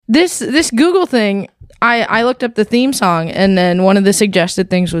this Google thing, I looked up the theme song, and then one of the suggested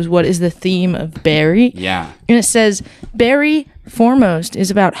things was, what is the theme of Barry? Yeah. And it says, Barry Foremost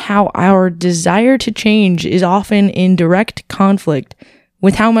is about how our desire to change is often in direct conflict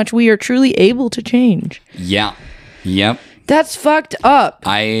with how much we are truly able to change. Yeah. Yep. That's fucked up.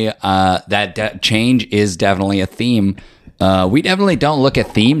 That change is definitely a theme. We definitely don't look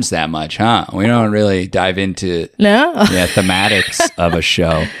at themes that much, huh? We don't really dive into thematics of a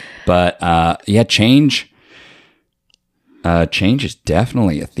show. But change is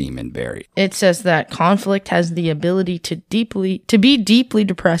definitely a theme in Barry. It says that conflict has the ability to be deeply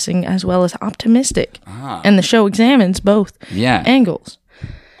depressing as well as optimistic. And the show examines both angles.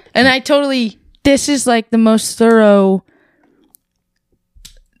 And this is like the most thorough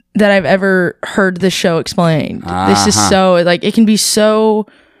that I've ever heard the show explained. This is so, like, it can be so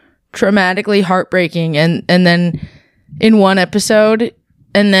traumatically heartbreaking, and then in one episode,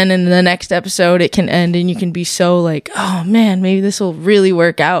 and then in the next episode it can end, and you can be so like, oh man, maybe this will really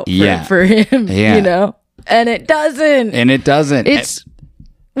work out for him, you know? And it doesn't. It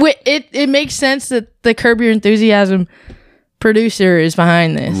makes sense that the Curb Your Enthusiasm producer is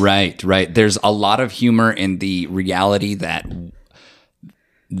behind this. Right. There's a lot of humor in the reality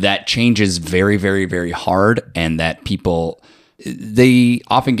that changes very, very, very hard, and that people, they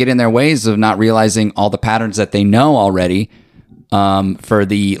often get in their ways of not realizing all the patterns that they know already for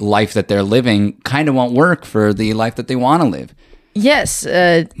the life that they're living kind of won't work for the life that they want to live. Yes.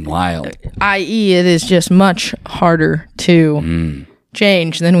 Wild. I.e., it is just much harder to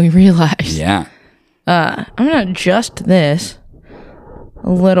change than we realize. Yeah. I'm going to adjust this a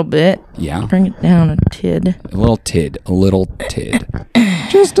little bit. Yeah. Bring it down a tid. A little tid.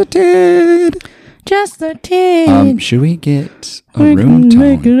 Just a tid. Just a tid. Should we get a room tone?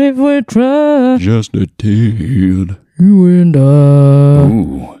 Make it if we try. Just a tid. You and I.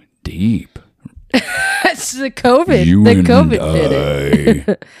 Ooh, deep. That's the COVID. You the and COVID did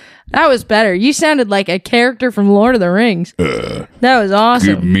it. That was better. You sounded like a character from Lord of the Rings. That was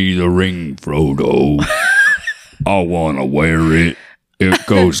awesome. Give me the ring, Frodo. I want to wear it. It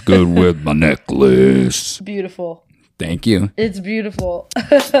goes good with my necklace. Beautiful. Thank you. It's beautiful.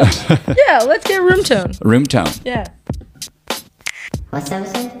 Yeah, let's get room tone. Room tone. Yeah. What's the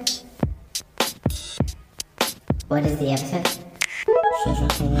episode? What is the episode? Season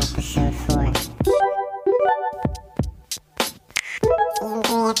 3, episode 4. Season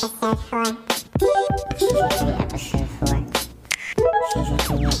 3, episode 4. Season 3, episode 4. Season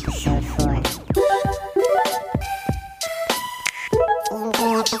 3, episode 4.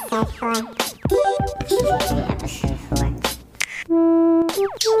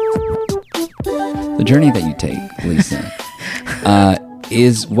 The journey that you take, Lisa,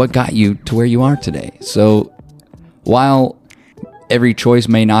 is what got you to where you are today. So while every choice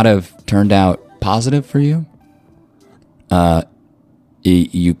may not have turned out positive for you,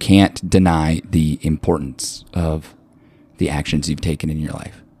 you can't deny the importance of the actions you've taken in your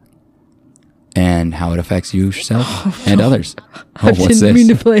life and how it affects you yourself and others. I didn't mean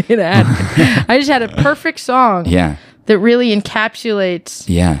to play an ad. I just had a perfect song that really encapsulates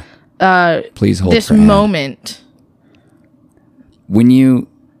please hold this for ad. moment. When you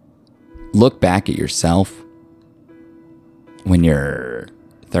look back at yourself, when you're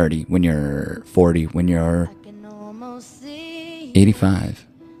 30, when you're 40, when you're 85,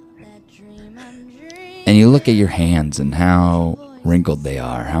 and you look at your hands and how wrinkled they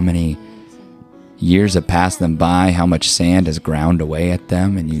are, how many years have passed them by, how much sand has ground away at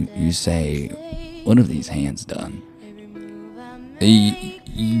them, and you say, what have these hands done?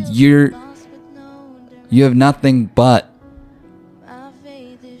 You have nothing but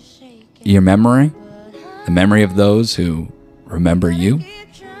your memory, the memory of those who remember you,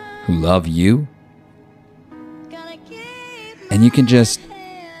 who love you, and you can just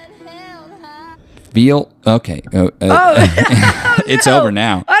feel okay. It's over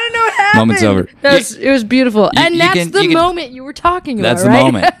now. I don't know what happened. Moment's over. It was beautiful, and that's the moment you were talking about. That's the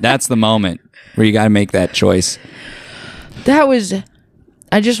moment. That's the moment where you got to make that choice. That was.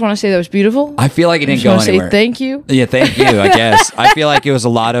 I just want to say that was beautiful. I feel like it didn't go anywhere. Say thank you. Yeah, thank you. I guess I feel like it was a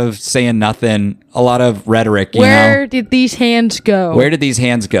lot of saying nothing, a lot of rhetoric. Where did these hands go? Where did these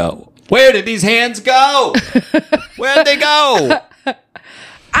hands go? Where did these hands go? Where'd they go?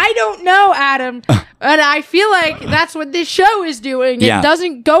 I don't know, Adam. And I feel like that's what this show is doing. Yeah. It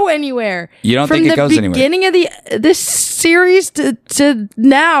doesn't go anywhere. You don't think it goes anywhere? From the beginning of this series to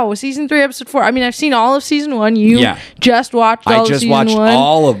now, season 3, episode 4. I mean, I've seen all of season 1. You just watched all of season 1. I just watched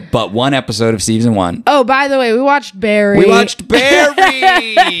all of but one episode of season 1. Oh, by the way, we watched Barry.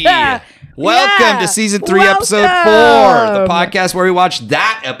 Welcome Yeah. to season 3, episode 4, the podcast where we watch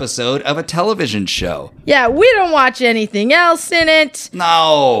that episode of a television show. Yeah, we don't watch anything else in it.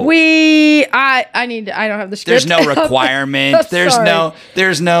 No. I don't have the script. There's no requirement. There's Sorry.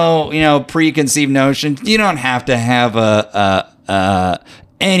 no preconceived notion. You don't have to have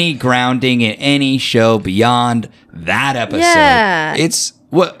any grounding in any show beyond that episode. Yeah. It's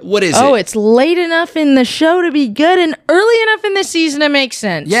what is it? Oh, it's late enough in the show to be good and early enough in the season to make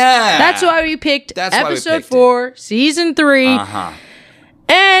sense. Yeah. That's why we picked That's why we episode picked 4, season 3. Uh-huh.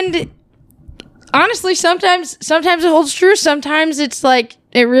 And honestly, sometimes it holds true. Sometimes it's like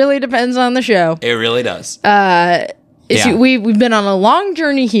it really depends on the show. It really does. Yeah. We've been on a long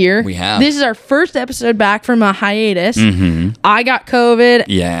journey here. We have. This is our first episode back from a hiatus. I got COVID.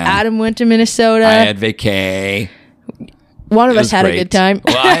 Yeah. Adam went to Minnesota. I had vacay. One of It us was had great. a good time.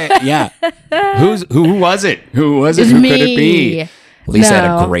 Well, yeah. Who was it? Who was it? It's Who me. could it be? Lisa had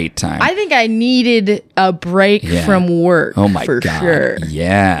a No. great time. I think I needed a break Yeah. from work. Oh my for god. sure.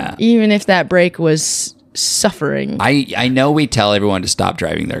 Yeah. Even if that break was suffering. I know we tell everyone to stop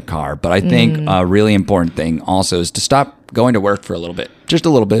driving their car, but I think a really important thing also is to stop going to work for a little bit. Just a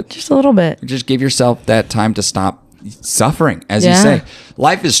little bit. Just a little bit. Just give yourself that time to stop suffering, as you Yeah. say.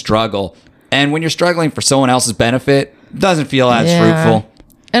 Life is struggle. And when you're struggling for someone else's benefit, it doesn't feel as Yeah. fruitful.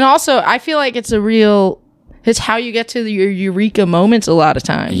 And also, I feel like it's how you get to your eureka moments a lot of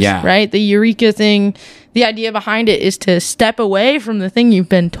times. Yeah. Right? The eureka thing, the idea behind it is to step away from the thing you've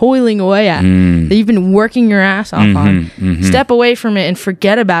been toiling away at, that you've been working your ass off on. Step away from it and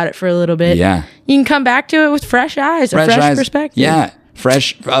forget about it for a little bit. Yeah. You can come back to it with fresh eyes, a fresh eyes. perspective. Yeah.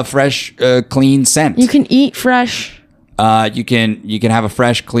 Fresh, clean scent. You can eat fresh. You can have a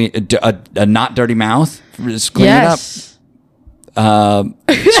fresh, clean, a not dirty mouth. Just clean Yes. it up.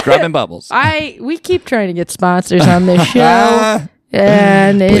 Scrub and bubbles. We keep trying to get sponsors on this show.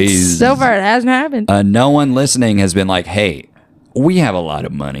 And Please. so far it hasn't happened. No one listening has been like, "Hey, we have a lot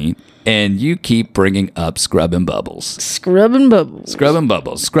of money, and you keep bringing up Scrub and Bubbles. Scrub and bubbles. Scrub and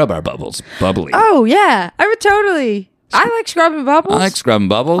Bubbles. Scrub our bubbles. Bubbly. Oh yeah, I would totally. I like Scrub and Bubbles. I like Scrub and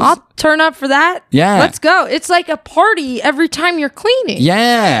Bubbles. I'll turn up for that. Yeah. Let's go. It's like a party every time you're cleaning.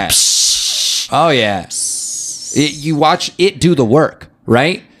 Yeah. Oh yeah. You watch it do the work,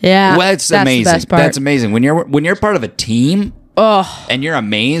 right? Yeah, Well, that's that's the amazing. best part. That's amazing. When you're part of a team. And you're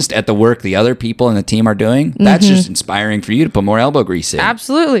amazed at the work the other people in the team are doing. That's just inspiring for you to put more elbow grease in.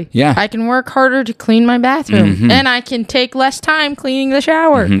 Absolutely. Yeah. I can work harder to clean my bathroom, and I can take less time cleaning the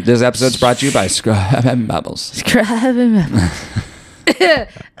shower. This episode's brought to you by Scrub and Bubbles. Scrub and bubbles.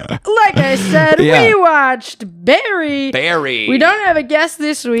 Like I said, Yeah. we watched Barry. Barry. We don't have a guest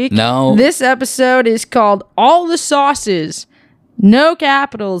this week. No. This episode is called All the Sauces. No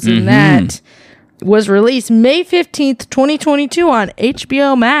capitals in that. Was released May 15th, 2022 on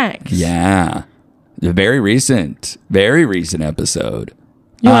HBO Max. Yeah. A very recent episode.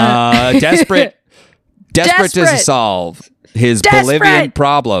 wanna- Desperate to Desperate. solve his Desperate. Bolivian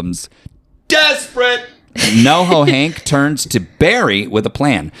problems. Desperate. NoHo Hank turns to Barry with a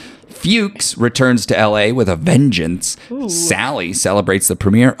plan. Fuchs returns to LA with a vengeance. Sally celebrates the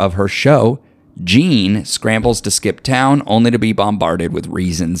premiere of her show. Jean scrambles to skip town only to be bombarded with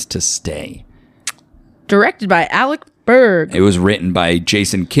reasons to stay. Directed by Alec Berg. It was written by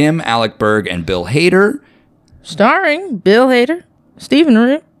Jason Kim, Alec Berg, and Bill Hader. Starring Bill Hader, Stephen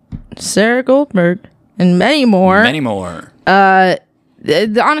Root, Sarah Goldberg, and many more. Many more.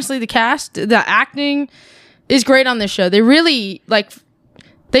 Honestly, the cast, the acting is great on this show. They really,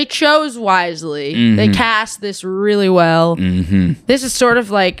 they chose wisely. They cast this really well. This is sort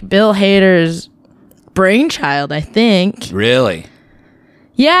of like Bill Hader's brainchild, I think. Really?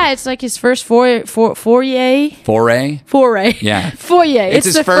 Yeah, it's like his first foray. Foray? Yeah. Foyer. It's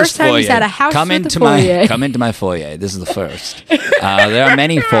his the first time he's foyer. had a house Come with into a foyer. Come into my foyer. This is the first. There are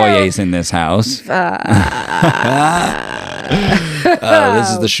many foyers in this house. This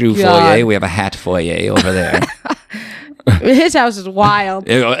is the shoe God. foyer. We have a hat foyer over there. His house is wild.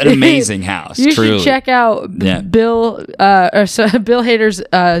 An amazing house. You truly. should check out Yeah. Bill Hader's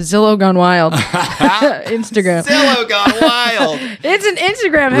Zillow Gone Wild Instagram. Zillow gone wild. It's an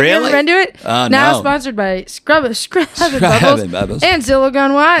Instagram. Have you Really? ever been to it? No. Now sponsored by Scrub and and Bubbles. and Zillow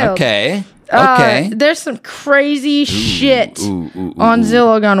Gone Wild. Okay. Okay. There's some crazy shit ooh, on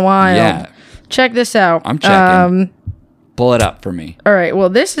Zillow Gone Wild. Yeah. Check this out. I'm checking. Pull it up for me. All right. Well,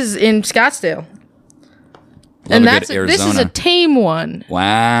 this is in Scottsdale. Love And a good this is a Arizona. tame one.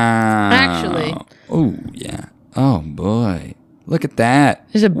 Wow. Actually. Oh, yeah. Oh, boy. Look at that.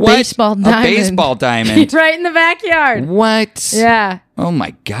 There's a What? baseball diamond. A baseball diamond. Right in the backyard. What? Yeah. Oh,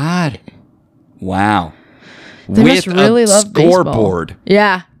 my God. Wow. They must really a love baseball. scoreboard.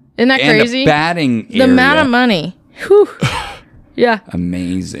 Yeah. Isn't that and crazy? the batting The amount of money. Whew. Yeah.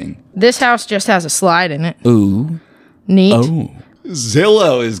 Amazing. This house just has a slide in it. Ooh. Neat. Oh.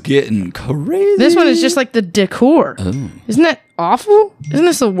 Zillow is getting crazy. This one is just like the decor. Oh. Isn't that awful? Isn't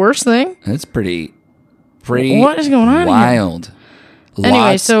this the worst thing? That's pretty What is going on here? wild. Anyway,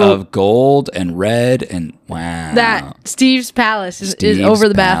 Lots so- of gold and red and wow. That Steve's palace is Steve's over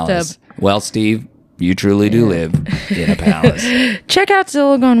the palace. bathtub. Well, Steve, you truly do live in a palace. Check out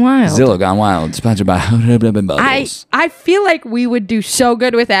Zillow Gone Wild. Zillow Gone Wild, sponsored by Bubbles. I feel like we would do so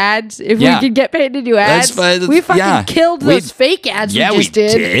good with ads if Yeah. we could get paid to do ads. That's fine. We fucking Yeah. killed We- those fake ads Yeah, we just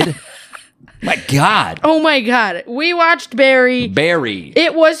did. My God. Oh my god. We watched Barry. Barry.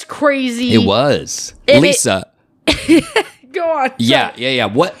 It was crazy. It was. And Lisa. Go on. Yeah.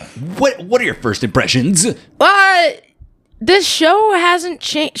 What are your first impressions? This show hasn't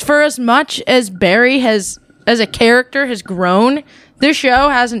changed for as much as Barry has, as a character, has grown. This show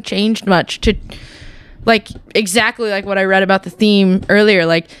hasn't changed much to, like, exactly like what I read about the theme earlier.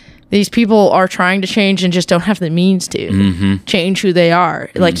 Like, these people are trying to change and just don't have the means to change who they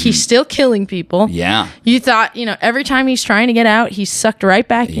are. Like, he's still killing people. Yeah. You thought, every time he's trying to get out, he's sucked right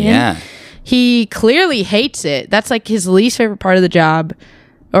back in. Yeah. He clearly hates it. That's like his least favorite part of the job,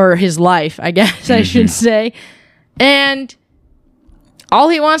 or his life, I guess I should say. And all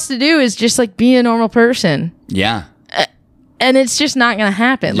he wants to do is just like be a normal person. Yeah. And it's just not going to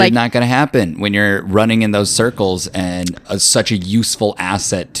happen. It's Like, not going to happen when you're running in those circles and such a useful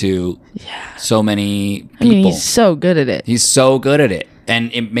asset to so many people. I mean, he's so good at it. He's so good at it,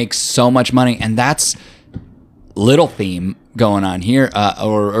 and it makes so much money. And that's little theme going on here,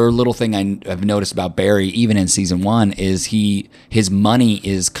 or little thing I've noticed about Barry, even in season 1, is his money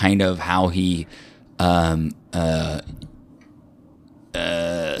is kind of how he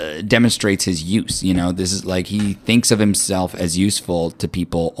demonstrates his use. This is like he thinks of himself as useful to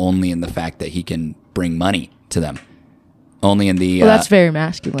people only in the fact that he can bring money to them. Only in the Well, that's very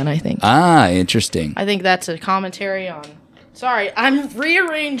masculine, I think. interesting. I think that's a commentary on. Sorry, I'm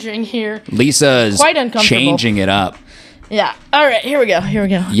rearranging here. Lisa's Quite uncomfortable. changing it up. Yeah. All right, here we go.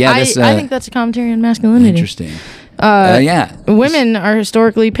 Yeah, I think that's a commentary on masculinity. Interesting. Yeah. Women are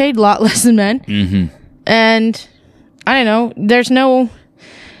historically paid a lot less than men. Mm-hmm. And I don't know.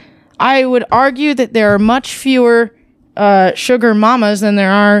 I would argue that there are much fewer sugar mamas than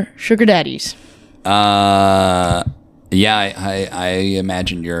there are sugar daddies. Yeah, I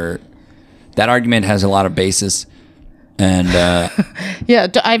imagine that argument has a lot of basis. And Yeah,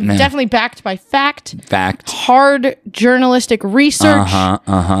 I'm definitely backed by fact. fact. Hard journalistic research.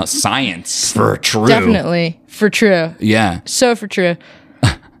 Science for true. Definitely. For true. Yeah. So for true.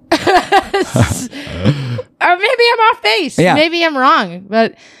 Or maybe I'm off base. Yeah. Maybe I'm wrong.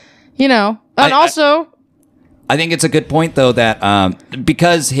 But, and also... I think it's a good point, though, that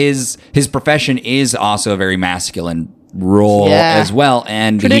because his profession is also a very masculine role as well,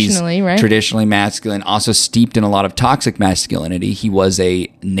 and Traditionally, he's right? traditionally masculine, also steeped in a lot of toxic masculinity. He was a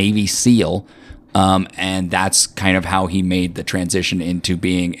Navy SEAL, and that's kind of how he made the transition into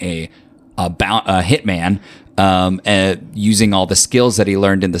being a hitman, using all the skills that he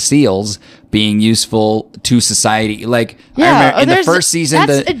learned in the SEALs, being useful to society. Like, I remember in the first season,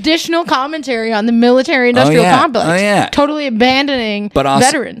 that's additional commentary on the military-industrial complex. Oh, yeah. Totally abandoning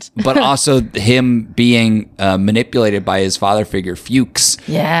veterans. but also him being manipulated by his father figure, Fuchs.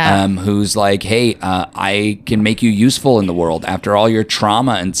 Yeah. Who's like, hey, I can make you useful in the world. After all your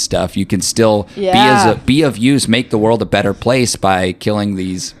trauma and stuff, you can still be of use, make the world a better place by killing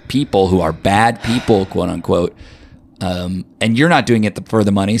these people who are bad people, quote unquote. And you're not doing it for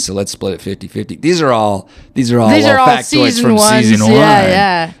the money, so let's split it 50-50. These are all factoids from season 1.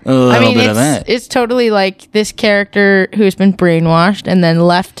 Yeah. A little bit of that. It's totally like this character who's been brainwashed and then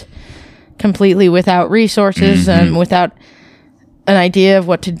left completely without resources and without an idea of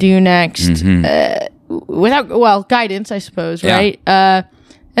what to do next. Without guidance, I suppose, right?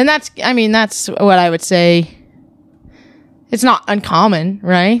 And that's what I would say. It's not uncommon,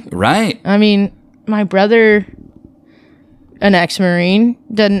 right? Right. I mean, my brother, an ex-Marine,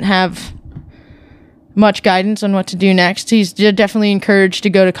 doesn't have much guidance on what to do next. He's definitely encouraged to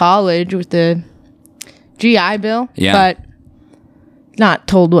go to college with the GI Bill, but not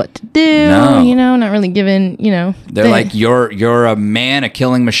told what to do, not really given, They're like, you're a man, a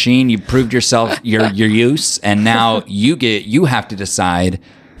killing machine. You proved yourself your use, and now you have to decide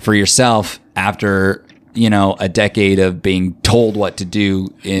for yourself after a decade of being told what to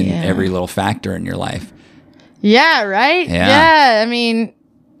do in every little factor in your life. Yeah, right? Yeah. I mean,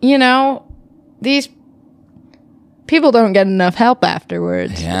 these people don't get enough help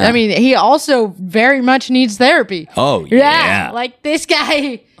afterwards. Yeah. I mean, he also very much needs therapy. Oh, yeah. Like this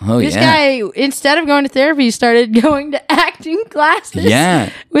guy. Oh, this yeah. guy, instead of going to therapy, started going to acting classes.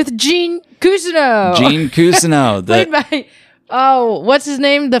 Yeah. With Gene Cousineau. Gene Cousineau. Played by, what's his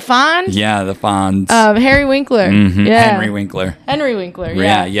name? The Fonz? Yeah, the Fonz. Harry Winkler. Mhm. Yeah. Henry Winkler. Henry Winkler.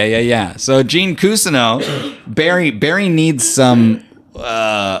 Yeah. So Gene Cousineau, Barry needs some.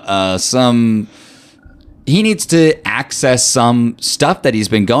 He needs to access some stuff that he's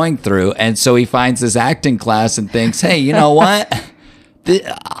been going through, and so he finds this acting class and thinks, "Hey, you know what?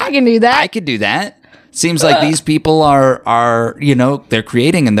 I can do that. I could do that." Seems like these people are they're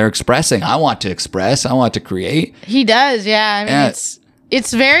creating and they're expressing. I want to express. I want to create. He does, yeah. I mean, Yeah.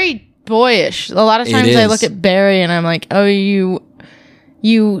 it's very boyish. A lot of It times I is. look at Barry and I'm like, oh, you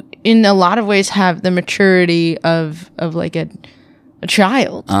in a lot of ways have the maturity of like a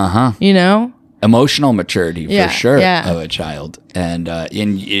child. You know? Emotional maturity Yeah, for sure yeah. of a child, and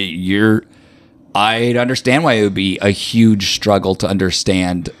I'd understand why it would be a huge struggle to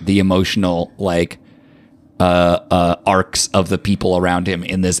understand the emotional arcs of the people around him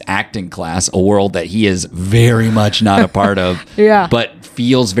in this acting class, a world that he is very much not a part of, Yeah. but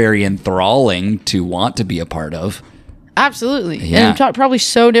feels very enthralling to want to be a part of. Absolutely. Yeah. And probably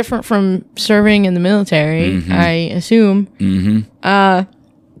so different from serving in the military, I assume.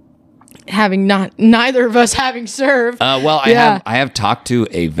 Having neither of us having served. Well, Yeah. I have talked to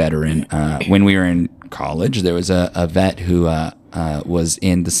a veteran when we were in college. There was a vet who was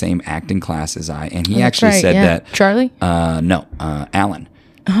in the same acting class as I, and he That's actually right, said yeah. that Charlie? no, Alan.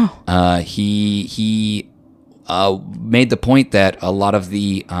 Oh, he made the point that a lot of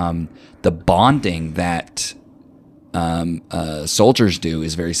the bonding that soldiers do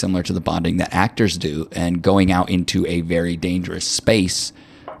is very similar to the bonding that actors do, and going out into a very dangerous space,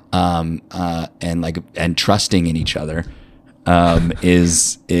 and trusting in each other,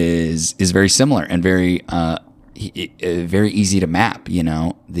 is very similar and very very easy to map. You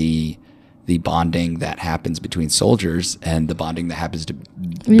know, the bonding that happens between soldiers and the bonding that happens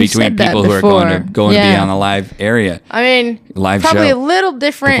between said that people who are before. going to be Yeah. on a live area. I mean, Live probably show. a little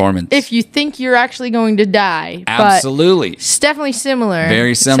different Performance. if you think you're actually going to die. Absolutely. But it's definitely similar.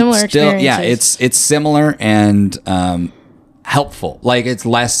 Very similar. Still, yeah, experiences. it's similar and helpful. Like, it's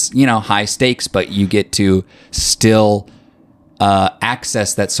less, high stakes, but you get to still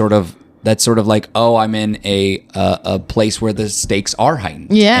access that sort of like, oh, I'm in a place where the stakes are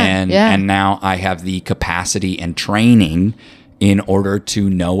heightened. Yeah, and yeah. and now I have the capacity and training in order to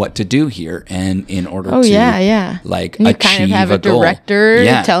know what to do here, and in order to like you achieve kind of have a goal. director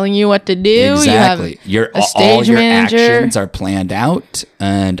Yeah. telling you what to do. Exactly. You have a all stage your manager. actions are planned out,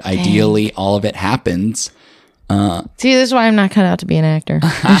 and ideally all of it happens. See, this is why I'm not cut out to be an actor.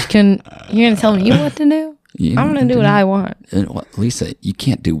 You're gonna tell me what to do? You I'm gonna do what I want. Lisa, you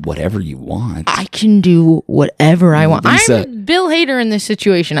can't do whatever you want. I can do whatever I want. Lisa- I'm Bill Hader in this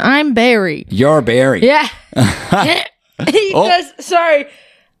situation. I'm Barry. You're Barry. Yeah. He does. Sorry.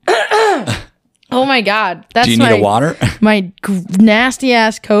 Oh my God. That's Do you need a water? my nasty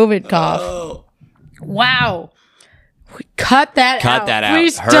ass COVID cough. Wow. Cut that out. Cut that out.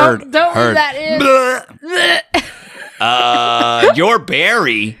 Please Heard. don't Heard. leave that in. You're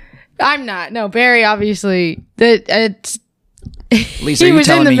Barry. I'm not. No, Barry, obviously. It's Lisa, He are you was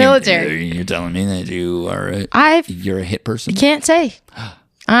in telling the me military. You're telling me that you are you're a hit person? can't say.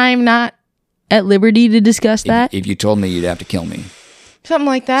 I'm not at liberty to discuss that. If you told me, you'd have to kill me. Something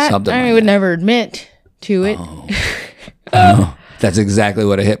like that. Something I like would that. never admit to it. That's exactly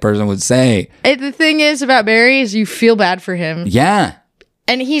what a hit person would say. The thing is about Barry is you feel bad for him. Yeah.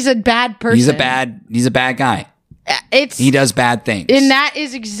 And he's a bad person. He's a bad guy. He does bad things. And that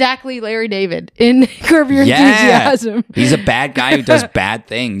is exactly Larry David in Curb Your Enthusiasm. He's a bad guy who does bad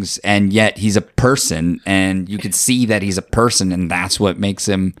things, and yet he's a person, and you can see that he's a person, and that's what makes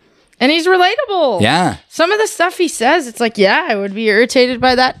him. And he's relatable. Yeah. Some of the stuff he says, it's like, yeah, I would be irritated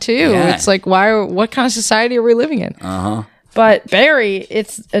by that too. Yeah. It's like, what kind of society are we living in? But Barry,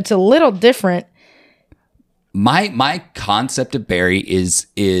 it's a little different. My concept of Barry is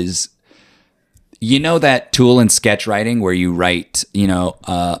that tool in sketch writing where you write,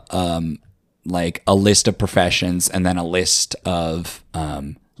 like a list of professions and then a list of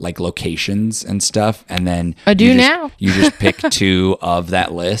like locations and stuff, and then I do now. You just pick two of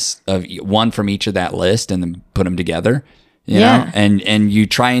that list, of one from each of that list, and then put them together. You know, and you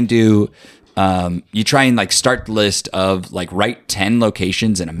try and do, like start the list of like write 10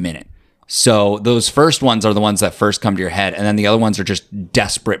 locations in a minute. So those first ones are the ones that first come to your head, and then the other ones are just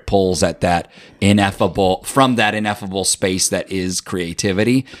desperate pulls at that ineffable space that is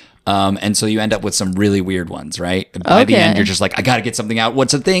creativity. And so you end up with some really weird ones, right? By the end, you're just like, I got to get something out.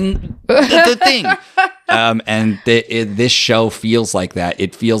 What's a thing? The thing. And this show feels like that.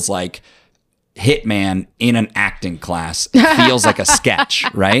 It feels like Hitman in an acting class. It feels like a sketch,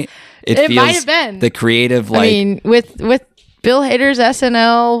 right? It feels might have been. The creative, like... I mean, with Bill Hader's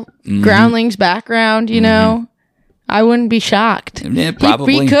SNL Groundlings background, you know, I wouldn't be shocked. Yeah,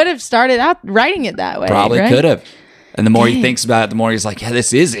 probably. He could have started out writing it that way. Probably right? could have. And the more he thinks about it, the more he's like, yeah,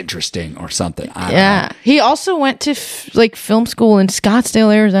 this is interesting or something. I don't know. He also went to film school in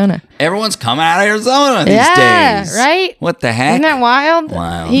Scottsdale, Arizona. Everyone's coming out of Arizona these days. Right? What the heck? Isn't that wild?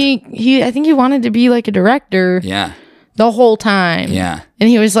 Wild. He I think he wanted to be like a director Yeah. the whole time. Yeah. And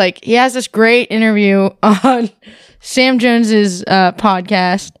he was like, he has this great interview on Sam Jones's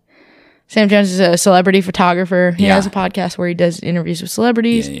podcast. Sam Jones is a celebrity photographer. He has a podcast where he does interviews with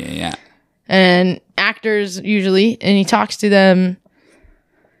celebrities. Yeah. And actors usually, and he talks to them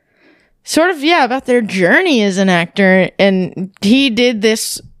sort of about their journey as an actor. And he did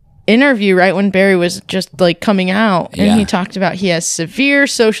this interview right when Barry was just like coming out, and he talked about he has severe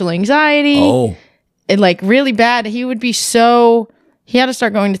social anxiety and like really bad. He had to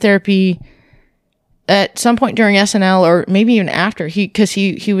start going to therapy at some point during SNL or maybe even after, because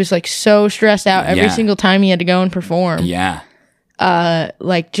he was like so stressed out every single time he had to go and perform.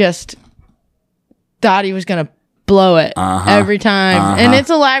 Like just thought he was gonna blow it every time. And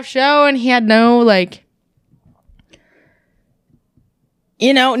it's a live show, and he had no like,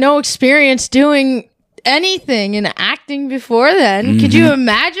 no experience doing anything in acting before then. Could you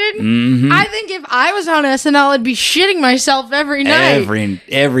imagine? I think if I was on SNL, I'd be shitting myself every night.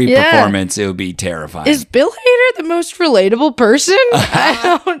 Every performance, it would be terrifying. Is Bill Hader the most relatable person?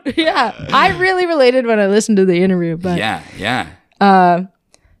 I really related when I listened to the interview. But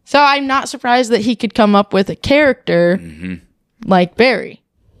so I'm not surprised that he could come up with a character like Barry.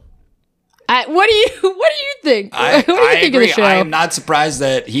 What do you think? What do you think agree. of the show? I am not surprised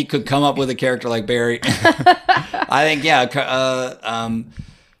that he could come up with a character like Barry. I think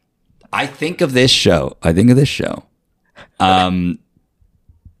I think of this show. And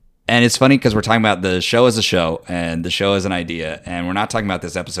it's funny because we're talking about the show as a show and the show as an idea, and we're not talking about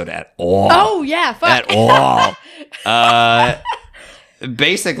this episode at all. Oh yeah, fuck. At all.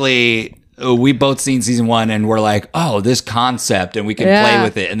 Basically, we both seen season 1 and we're like, oh, this concept, and we can play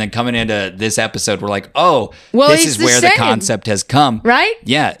with it. And then coming into this episode, we're like, oh, this is where the concept has come. Right?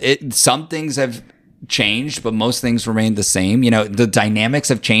 Yeah. Some things have changed, but most things remain the same. The dynamics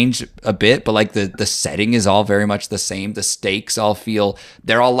have changed a bit, but like the setting is all very much the same. The stakes all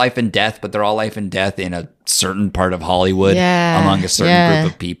they're all life and death, but they're all life and death in a certain part of Hollywood among a certain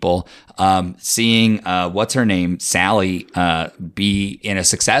group of people. Seeing what's her name, Sally, be in a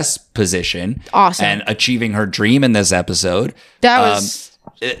success position, awesome, and achieving her dream in this episode. That was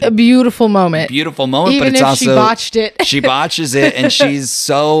a beautiful moment. Even but it's if also, she botched it. She botches it, and she's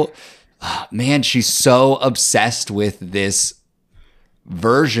so she's so obsessed with this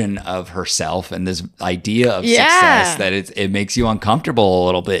version of herself and this idea of success that it makes you uncomfortable a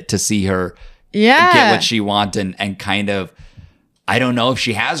little bit to see her get what she wants and kind of, I don't know if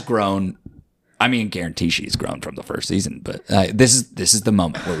she has grown. I mean, guarantee she's grown from the first season, but this is the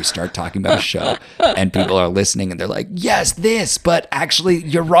moment where we start talking about a show and people are listening and they're like, yes, this, but actually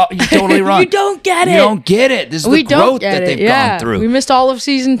you're wrong. You're totally wrong. You don't get it. You don't get it. This is the growth that they've gone through. We missed all of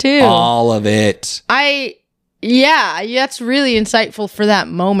season 2. All of it. That's really insightful for that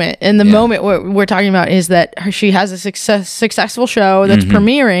moment. And the moment what we're talking about is that she has a successful show that's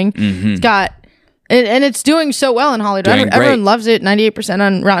premiering. It's got, and it's doing so well in Hollywood. Everyone loves it. 98%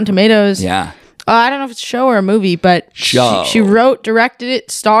 on Rotten Tomatoes. Yeah. I don't know if it's a show or a movie, but she wrote, directed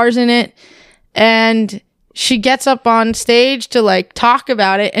it, stars in it, and she gets up on stage to like talk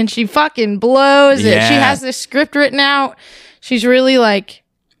about it, and she fucking blows it. She has this script written out. She's really like,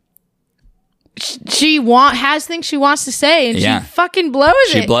 has things she wants to say, and she fucking blows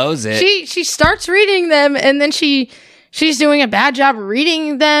it. She blows it. She starts reading them, and then she's doing a bad job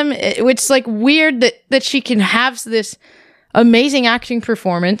reading them. It's like weird that she can have this amazing acting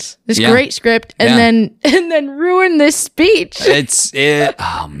performance, this great script, and then ruin this speech.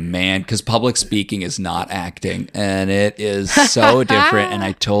 Oh man, because public speaking is not acting, and it is so different. And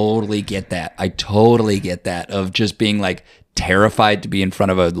I totally get that. Of just being like terrified to be in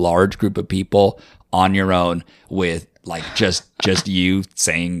front of a large group of people on your own with like just you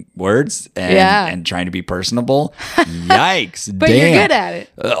saying words and trying to be personable. Yikes! But damn. You're good at it.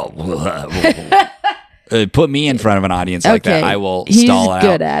 Put me in front of an audience like that. I will stall out.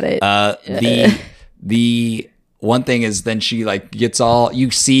 He's good at it. The one thing is then she like gets all, you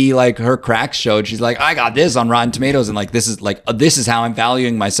see like her cracks showed. She's like, I got this on Rotten Tomatoes, and like this is how I'm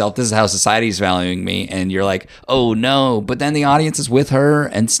valuing myself. This is how society's valuing me. And you're like, oh no, but then the audience is with her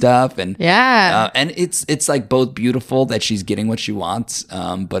and stuff, and and it's like both beautiful that she's getting what she wants,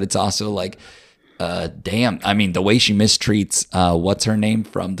 but it's also like, damn. I mean, the way she mistreats what's her name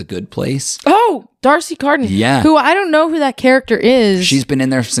from The Good Place? Oh, Darcy Carden. Yeah, who I don't know who that character is. She's been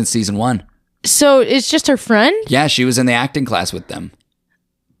in there since season 1. So it's just her friend? Yeah, she was in the acting class with them.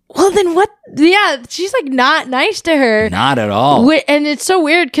 Well, then what? Yeah, she's like not nice to her. Not at all. And it's so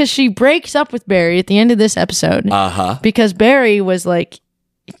weird because she breaks up with Barry at the end of this episode. Because Barry was like,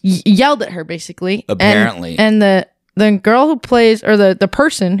 yelled at her basically. Apparently. And the girl who plays, or the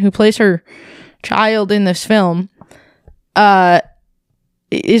person who plays her child in this film,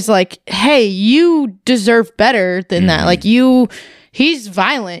 is like, hey, you deserve better than that. Like he's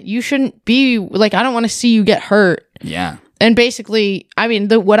violent. You shouldn't be like, I don't want to see you get hurt. Yeah. And basically, I mean,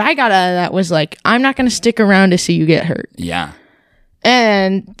 what I got out of that was like, I'm not going to stick around to see you get hurt. Yeah.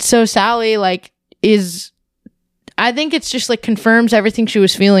 And so Sally like I think it's just like confirms everything she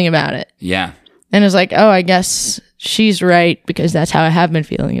was feeling about it. Yeah. And it's like, oh, I guess she's right because that's how I have been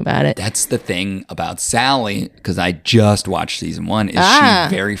feeling about it. That's the thing about Sally, because I just watched season 1, is she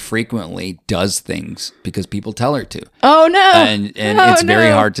very frequently does things because people tell her to. Oh no! And it's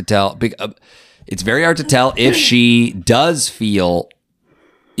very hard to tell. It's very hard to tell if she does feel,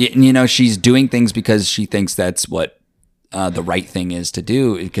 you know, she's doing things because she thinks that's what the right thing is to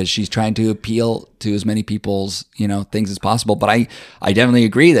do, because she's trying to appeal to as many people's, you know, things as possible. But I definitely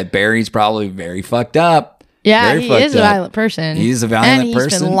agree that Barry's probably very fucked up. Yeah, he is a violent person. He's a violent person.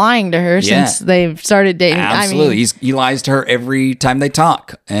 And he's been lying to her since they've started dating. Absolutely. I mean, he lies to her every time they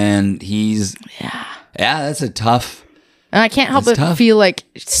talk. And he's... Yeah, that's a tough... And I can't help but feel like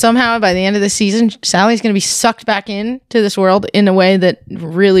somehow by the end of the season, Sally's going to be sucked back into this world in a way that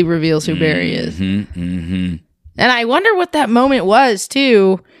really reveals who Barry is. And I wonder what that moment was,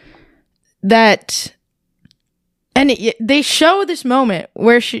 too, that... And they show this moment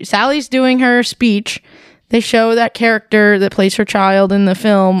where Sally's doing her speech. They show that character that plays her child in the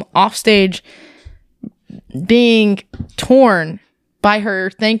film off stage being torn by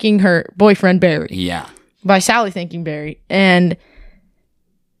her thanking her boyfriend Barry. Yeah. By Sally thanking Barry. And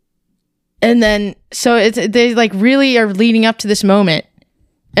then so they like really are leading up to this moment.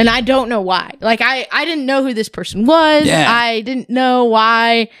 And I don't know why. Like I didn't know who this person was. Yeah. I didn't know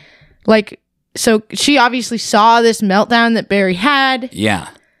why. Like, so she obviously saw this meltdown that Barry had. Yeah.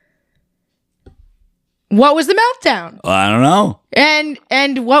 What was the meltdown? I don't know.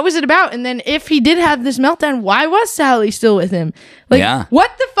 And what was it about? And then if he did have this meltdown, why was Sally still with him? Like,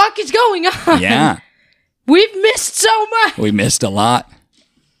 what the fuck is going on? Yeah. We've missed so much. We missed a lot.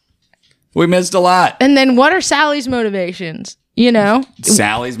 And then what are Sally's motivations? You know?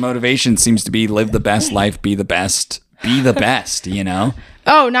 Sally's motivation seems to be live the best life, be the best, you know?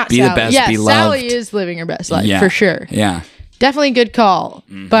 Oh, not be Sally. The best, yes, be loved. Sally is living her best life, for sure. Yeah. Definitely a good call,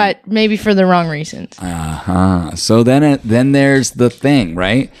 but maybe for the wrong reasons. So then there's the thing,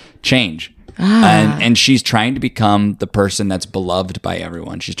 right? Change. And she's trying to become the person that's beloved by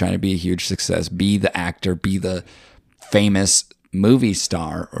everyone. She's trying to be a huge success, be the actor, be the famous movie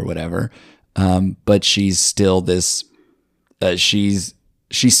star or whatever. But she's still this, she's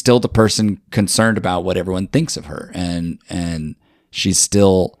still the person concerned about what everyone thinks of her. And she's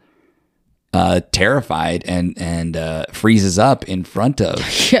still terrified and freezes up in front of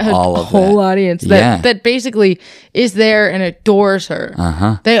all of the whole audience that basically is there and adores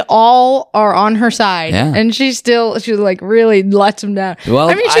her. They all are on her side, and she like really lets them down. Well,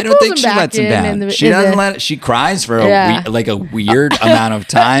 I mean, I don't think she lets them down. She doesn't she cries for a weird amount of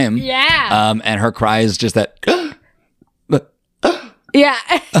time. And her cry is just that. Yeah,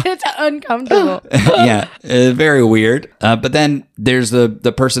 it's uncomfortable. Very weird. But then there's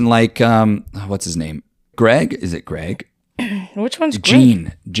the person like, what's his name? Greg? Is it Greg? Which one's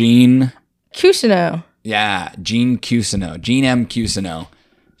Greg? Gene Cousineau. Yeah, Gene Cousineau. Gene M. Cousineau.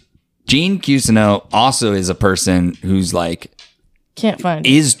 Gene Cousineau also is a person who's like... Can't find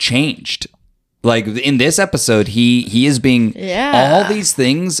is changed. Like in this episode, he is being all these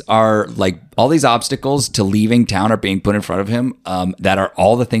things are like all these obstacles to leaving town are being put in front of him that are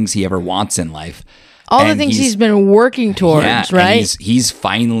all the things he ever wants in life. All the things he's been working towards, right? He's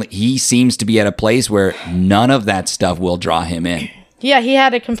finally he seems to be at a place where none of that stuff will draw him in. Yeah, he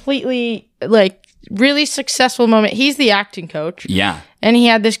had a completely like really successful moment. He's the acting coach. Yeah. And he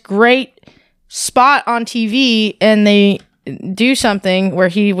had this great spot on TV and do something where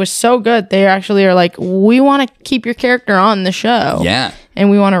he was so good, they actually are like, we want to keep your character on the show. Yeah. And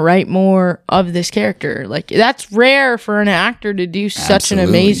we want to write more of this character. Like, that's rare for an actor to do such an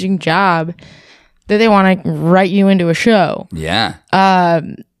Absolutely. amazing job that they want to write you into a show. Yeah.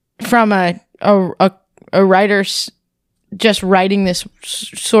 From a writer's just writing this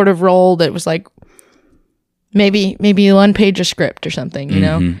sort of role that was like maybe 1 page of script or something, you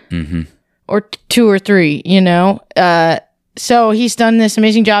know, or 2 or 3, you know. So he's done this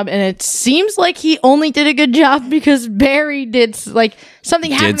amazing job, and it seems like he only did a good job because Barry did like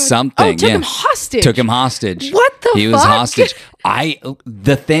something happened. Took him hostage. Took him hostage. What the He was fuck? hostage.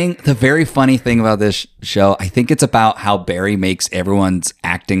 The very funny thing about this show, I think it's about how Barry makes everyone's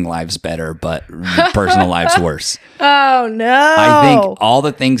acting lives better, but personal lives worse. Oh no! I think all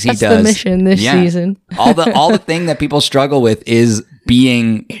the things he That's does. the mission this season. all the thing that people struggle with is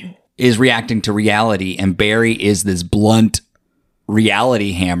reacting to reality, and Barry is this blunt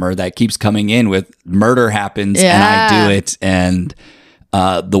reality hammer that keeps coming in with murder happens and I do it, and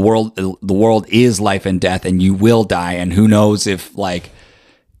the world is life and death, and you will die, and who knows if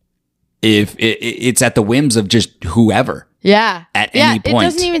it's at the whims of just whoever. Yeah. At any point. It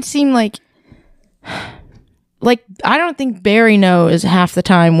doesn't even seem like I don't think Barry knows half the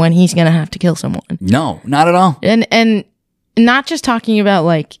time when he's gonna have to kill someone. No, not at all. And not just talking about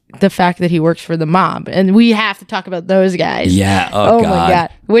like the fact that he works for the mob, and we have to talk about those guys. Yeah. Oh my god.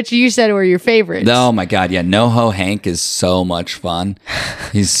 Which you said were your favorites. Oh my god. Yeah. NoHo Hank is so much fun.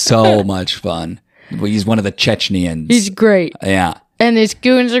 He's so much fun. He's one of the Chechenians. He's great. Yeah. And his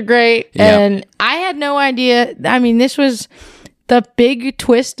goons are great. Yep. And I had no idea. I mean, this was the big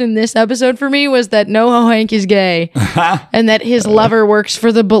twist in this episode for me, was that NoHo Hank is gay and that his lover works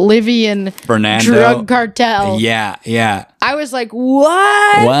for the Bolivian Fernando. drug cartel. Yeah. Yeah. I was like,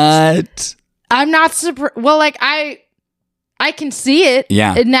 what? What? I'm not surprised. Well, like I can see it.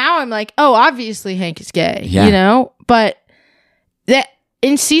 Yeah. And now I'm like, oh, obviously Hank is gay. Yeah. You know? But that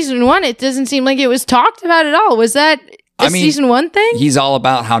in season 1, it doesn't seem like it was talked about at all. Was that a season 1 thing? He's all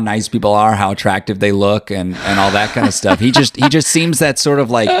about how nice people are, how attractive they look, and all that kind of stuff. He just seems that sort of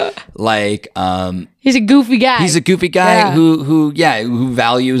like he's a goofy guy. he's a goofy guy who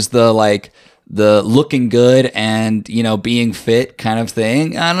values the looking good and, you know, being fit kind of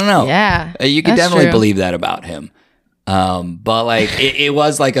thing. I don't know. Yeah. You can that's definitely true. believe that about him. But like it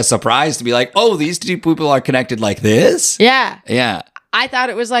was like a surprise to be like, oh, these two people are connected like this. Yeah. Yeah. I thought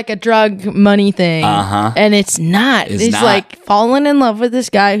it was like a drug money thing. And it's not. It's He's not. like fallen in love with this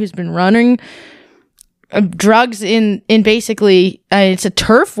guy who's been running drugs in basically, it's a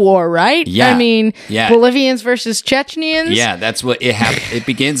turf war, right? Yeah. I mean, Yeah. Bolivians versus Chechenians. Yeah, that's what it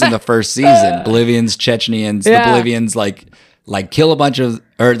begins in the first season. Bolivians, Chechenians, Yeah. the Bolivians like kill a bunch of,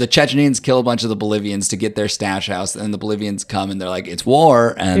 or the Chechenians kill a bunch of the Bolivians to get their stash house, and the Bolivians come and they're like, it's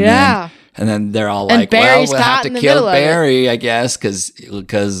war, and then they're all And like, well, Barry's we'll have caught to in the kill middle of it. Barry, I guess,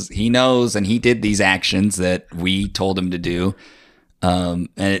 because he knows and he did these actions that we told him to do. And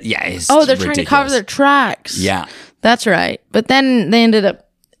it's Oh, they're trying to cover ridiculous. their tracks. Yeah. That's right. But then they ended up,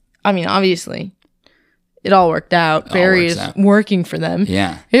 I mean, obviously, it all worked out. Barry works is out. working for them.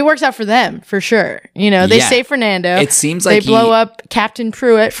 Yeah. It works out for them, for sure. You know, they Yeah. save Fernando. It seems like they blow up Captain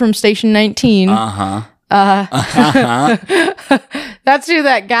Pruitt from Station 19. That's who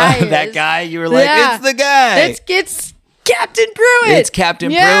that guy is. That guy, you were like, Yeah. it's the guy. It's Captain Pruitt. It's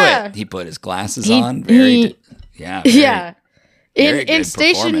Captain Yeah. Pruitt. He put his glasses He- on. he- Very, Yeah. very In good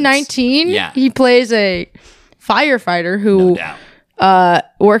Station performance. 19, Yeah. he plays a firefighter who no doubt.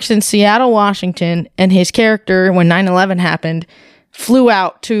 works in Seattle, Washington, and his character, when 9/11 happened, flew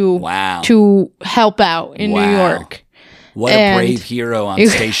out to help out in New Wow. York. What a and- brave hero on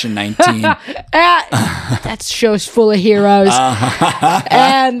Station 19. That show's full of heroes,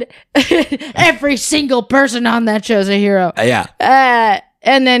 and every single person on that show's a hero. Yeah.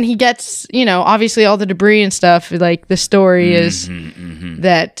 And then he gets, you know, obviously all the debris and stuff. Like the story is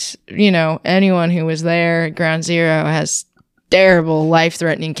that, you know, anyone who was there at Ground Zero has terrible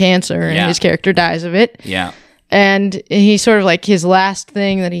life-threatening cancer, and Yeah. his character dies of it. Yeah. And he's sort of like, his last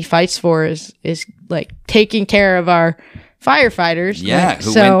thing that he fights for is like taking care of our firefighters. Yeah. Like,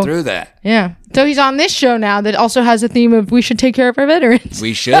 Who so- went through that? Yeah. So he's on this show now that also has a theme of we should take care of our veterans.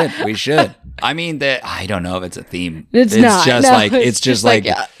 We should. I mean, I don't know if it's a theme. It's not. Just No, like, it's just like,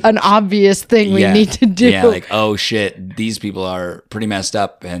 an obvious thing we need to do. Yeah, like, oh shit, these people are pretty messed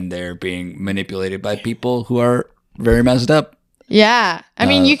up and they're being manipulated by people who are very messed up. Yeah. I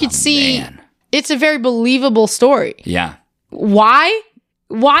mean, you could see man. it's a very believable story. Yeah. Why?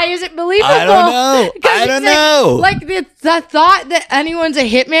 Why is it believable? I don't know. 'Cause I don't it's know. Like the thought that anyone's a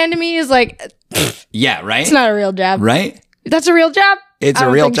hitman to me is like, Yeah, right? it's not a real job. Right? That's a real job? It's I a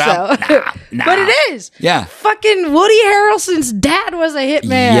don't real think job. so. Nah. But it is. Yeah. Fucking Woody Harrelson's dad was a hitman.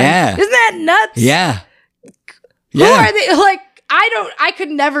 Yeah. Isn't that nuts? Yeah. Who are they? Like, I could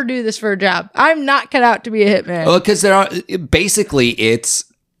never do this for a job. I'm not cut out to be a hitman. Well, because basically it's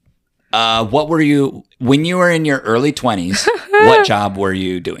what were you when you were in your early 20s? What job were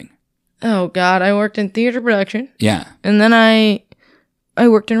you doing? Oh God, I worked in theater production, Yeah, and then I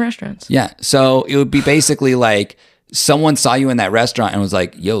worked in restaurants. yeah. So it would be basically like someone saw you in that restaurant and was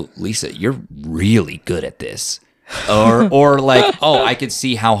like, "Yo, Lisa, you're really good at this," or like, "Oh, I could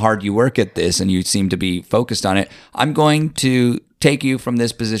see how hard you work at this, and you seem to be focused on it. I'm going to take you from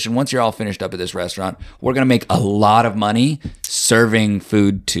this position. Once you're all finished up at this restaurant, we're going to make a lot of money serving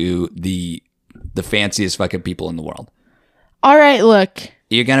food to the fanciest fucking people in the world. All right, look,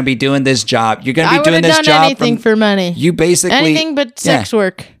 You're going to be doing this job. You're going to I be would doing have this done job anything for money. You basically Anything but sex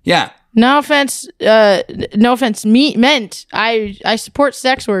work. Yeah. No offense. No offense. Meant. I support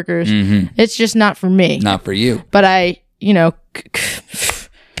sex workers. It's just not for me. Not for you. But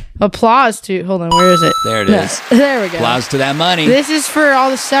applause to. Hold on. Where is it? There it is. There we go. Applause to that money. This is for all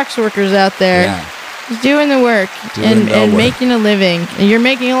the sex workers out there. Yeah. Just doing the work Doing the and work. making a living. And you're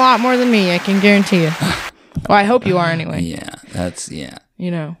making a lot more than me. I can guarantee you. Well, I hope you are anyway. Yeah. That's yeah.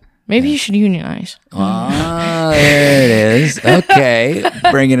 You know. Maybe you should unionize. Ah, there it is. Okay.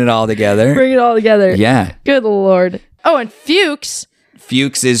 Bringing it all together. Bring it all together. Yeah. Good Lord. Oh, and Fuchs.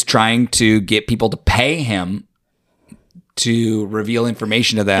 Fuchs is trying to get people to pay him to reveal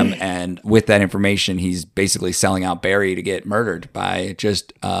information to them, and with that information, he's basically selling out Barry to get murdered by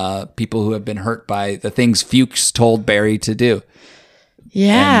just people who have been hurt by the things Fuchs told Barry to do.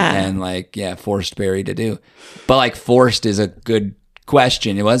 Yeah. And forced Barry to do. But like, forced is a good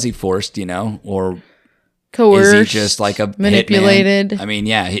question. Was he forced, or Coerced. is he just like a manipulated? hitman? I mean,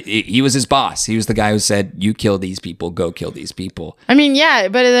 yeah, he was his boss. He was the guy who said, "You kill these people, go kill these people." I mean, yeah,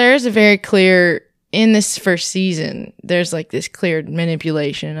 but there is a very clear in this first season. There's like this clear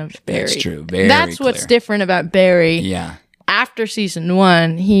manipulation of Barry. That's true. Very That's what's clear. different about Barry. Yeah. After season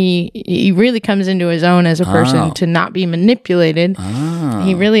 1, he really comes into his own as a person to not be manipulated. Oh.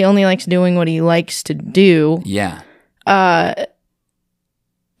 He really only likes doing what he likes to do. Yeah. And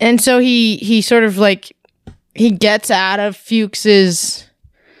so he sort of like he gets out of Fuchs's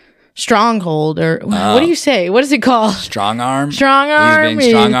stronghold, or what do you say? What is it called? Strong arm. Strong arm. He's being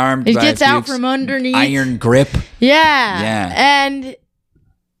strong armed. He gets out from underneath. Iron grip. Yeah. Yeah. And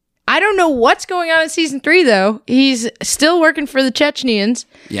I don't know what's going on in season 3 though. He's still working for the Chechenians.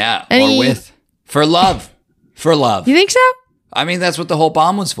 Yeah. And For love. For love. You think so? I mean, that's what the whole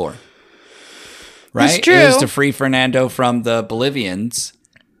bomb was for. Right? That's true. It was to free Fernando from the Bolivians.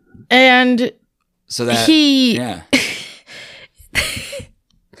 And So that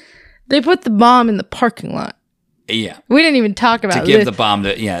they put the bomb in the parking lot. Yeah. We didn't even talk about To give this. the bomb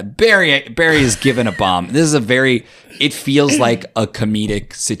to Barry is given a bomb. This is it feels like a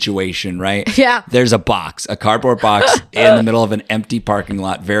comedic situation, right? Yeah. There's a cardboard box in the middle of an empty parking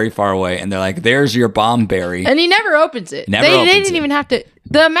lot very far away, and they're like, "There's your bomb, Barry." And he never opens it. Never they opens didn't it. even have to.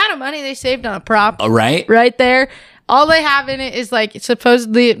 The amount of money they saved on a prop Right? right there. All they have in it is like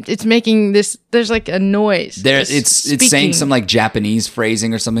supposedly it's making this. There's like a noise. It's saying some like Japanese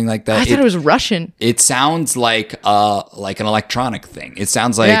phrasing or something like that. I thought it was Russian. It sounds like an electronic thing. It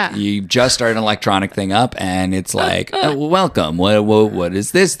sounds like you just started an electronic thing up, and it's like, welcome. What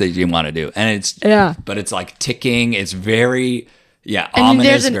is this that you want to do? And it's but it's like ticking. It's very And ominous.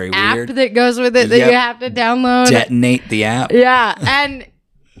 there's an very app weird. that goes with it that Yep. you have to download. Detonate the app. Yeah, and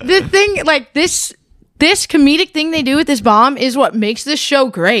the thing like this comedic thing they do with this bomb is what makes this show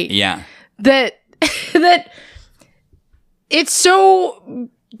great. Yeah. That it's so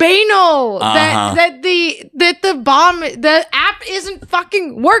banal that the bomb, the app isn't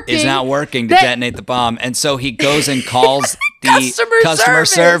fucking working. It's not working to detonate the bomb, and so he goes and calls the Customer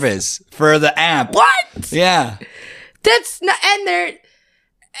service for the app. What? Yeah. That's not, and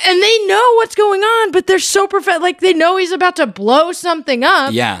they know what's going on, but they're so perfect. Like they know he's about to blow something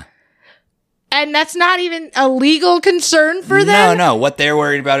up. Yeah. And that's not even a legal concern for them. No. What they're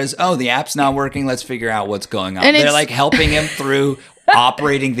worried about is, the app's not working. Let's figure out what's going on. And They're it's- like helping him through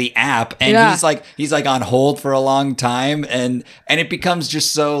operating the app, and he's like on hold for a long time, and it becomes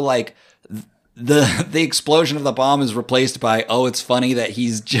just so like the explosion of the bomb is replaced by, it's funny that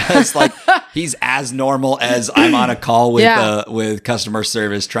he's just like he's as normal as I'm on a call with customer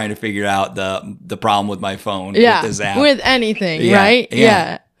service trying to figure out the problem with my phone with this app. With anything, Yeah, right?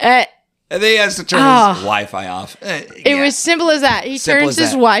 yeah. And then he has to turn his Wi-Fi off. It was simple as that. He Simple turns as his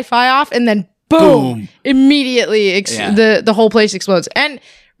that. Wi-Fi off, and then boom. Immediately the whole place explodes. And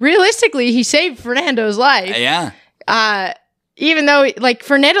realistically, he saved Fernando's life. Yeah. Even though like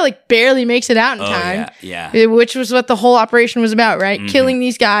Fernando like barely makes it out in time. Yeah. Which was what the whole operation was about, right? Killing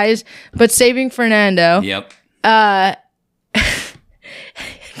these guys, but saving Fernando. Yep.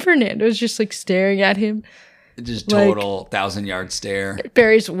 Fernando's just like staring at him. Just total 1,000-yard stare.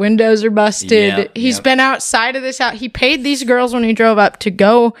 Barry's windows are busted. Yep, He's yep. been outside of this house. He paid these girls when he drove up to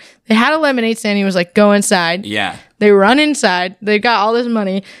go. They had a lemonade stand. He was like, go inside. Yeah. They run inside. They got all this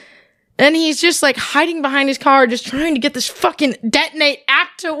money. And he's just like hiding behind his car, just trying to get this fucking detonate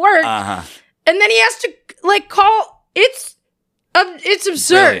app to work. Uh-huh. And then he has to like call. It's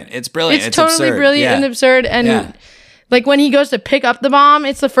absurd. Brilliant. It's brilliant. It's totally absurd. brilliant Yeah. and absurd. And Yeah. like when he goes to pick up the bomb,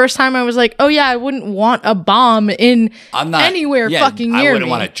 it's the first time I was like, oh yeah, I wouldn't want a bomb anywhere fucking near I wouldn't me.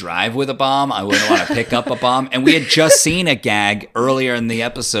 want to drive with a bomb. I wouldn't want to pick up a bomb. And we had just seen a gag earlier in the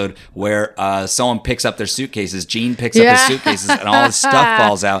episode where someone picks up their suitcases. Gene picks up his suitcases and all his stuff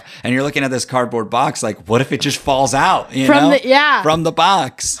falls out. And you're looking at this cardboard box like, what if it just falls out? You know? From the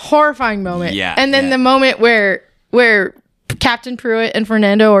box. Horrifying moment. Yeah, And then yeah. the moment where Captain Pruitt and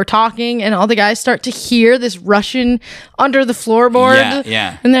Fernando are talking and all the guys start to hear this Russian under the floorboard.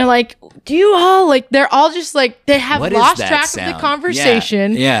 Yeah. And they're like, do you all like, they're all just like, they have What is lost that track sound? of the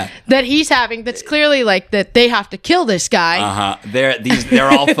conversation Yeah. that he's having. That's clearly like that they have to kill this guy. Uh-huh. They're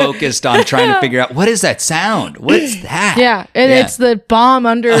all focused on trying to figure out, what is that sound? What's that? Yeah. And it's the bomb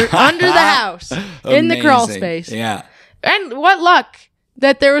under the house in the crawl Amazing. space. Yeah. And what luck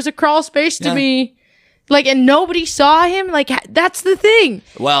that there was a crawl space to Yeah. be like, and nobody saw him. Like, that's the thing.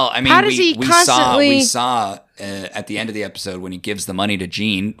 Well, I mean, How does he we constantly- saw at the end of the episode when he gives the money to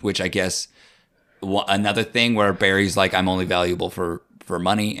Gene, which I guess another thing where Barry's like, I'm only valuable for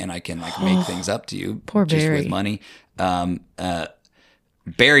money and I can like make things up to you Poor just Barry. with money.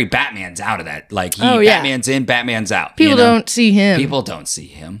 Barry Batman's out of that. Like Batman's in, Batman's out. People you know? don't see him. People don't see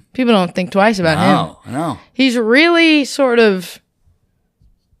him. People don't think twice about him. No. He's really sort of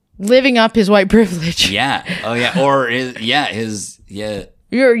living up his white privilege. Yeah. Oh yeah. Or You're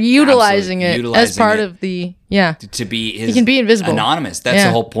utilizing it Utilizing as part it. of the to be his He can be invisible. anonymous. That's Yeah.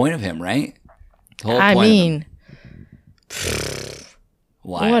 the whole point of him, right? The whole I point of him. mean,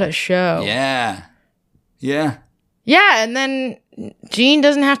 Wild. what a show. Yeah. Yeah, and then Gene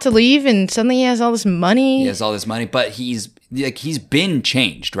doesn't have to leave and suddenly he has all this money. He has all this money, but he's been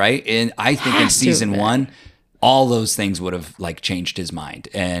changed, right? And I think in Has to season have been. 1, all those things would have like changed his mind.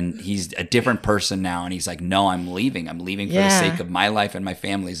 And he's a different person now. And he's like, no, I'm leaving. I'm leaving for the Yeah. sake of my life and my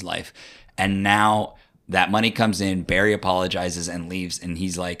family's life. And now that money comes in, Barry apologizes and leaves. And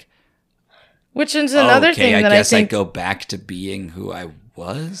he's like, Which is another okay, thing that I guess I think go back to being who I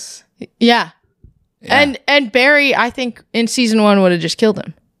was. Yeah. Yeah. And Barry, I think in season 1 would have just killed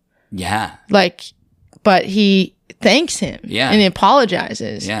him. Yeah. Like, but he thanks him. Yeah. And he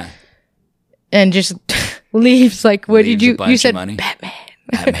apologizes. Yeah. And just leaves. Like, what Leaves did you? a bunch You of said money.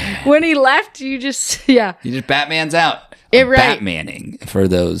 Batman. When he left, you just yeah. He just Batman's out. Right. Batmaning, for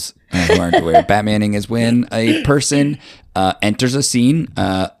those who aren't aware. Batmaning is when a person enters a scene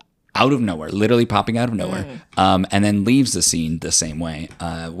out of nowhere, literally popping out of nowhere, and then leaves the scene the same way,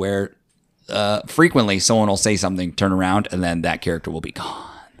 where frequently someone will say something, turn around, and then that character will be gone.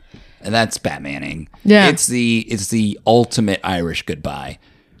 And that's Batmaning. Yeah. It's the ultimate Irish goodbye.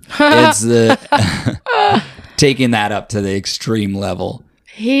 It's the taking that up to the extreme level.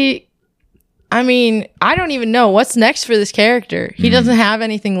 I mean, I don't even know what's next for this character. He doesn't have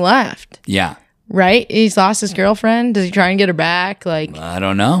anything left, Yeah. right? He's lost his girlfriend. Does he try and get her back? Like, I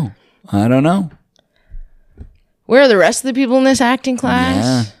don't know. where are the rest of the people in this acting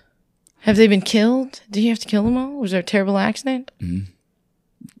class? Yeah. Have they been killed? Did you have to kill them all? Was there a terrible accident?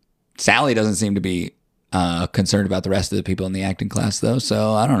 Sally doesn't seem to be concerned about the rest of the people in the acting class, though.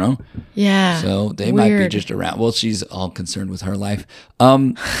 So I don't know. Yeah. So they might be Weird. just around. Well, she's all concerned with her life.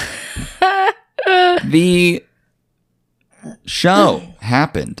 The show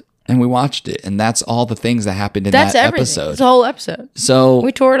happened, and we watched it, and that's all the things that happened in That's that everything. episode. It's a whole episode. So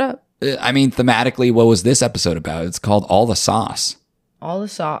We tore it up. I mean, thematically, what was this episode about? It's called All the Sauce. All the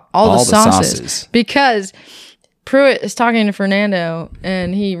sauces. sauces. Because Pruitt is talking to Fernando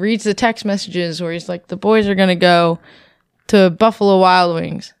and he reads the text messages where he's like, the boys are going to go to Buffalo Wild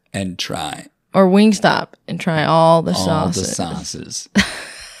Wings And try or Wingstop and try all the all the sauces. sauces.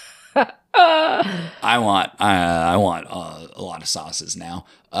 I want a lot of sauces now.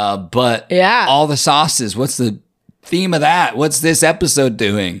 But Yeah. all the sauces. What's the theme of that? What's this episode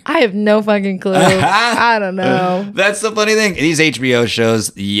doing? I have no fucking clue. I don't know. That's the funny thing. These HBO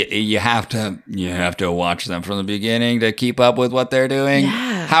shows, you have to watch them from the beginning to keep up with what they're doing.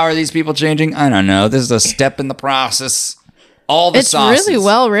 Yeah. How are these people changing? I don't know. This is a step in the process. All the It's sauces. really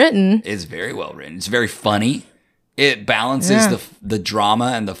well written. It's very well written. It's very funny. It balances the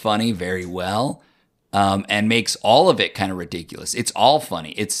drama and the funny very well, and makes all of it kind of ridiculous. It's all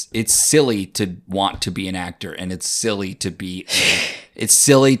funny. It's silly to want to be an actor, and it's silly to be a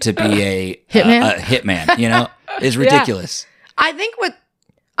Hitman? A hitman. You know, it's ridiculous. I think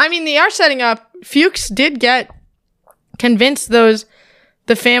they are setting up. Fuchs did get convinced the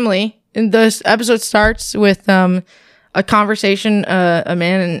family. And the episode starts with a conversation a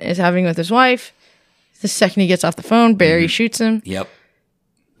man is having with his wife. The second he gets off the phone, Barry shoots him. Yep.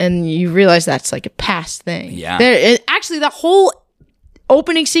 And you realize that's like a past thing. Yeah. Actually, the whole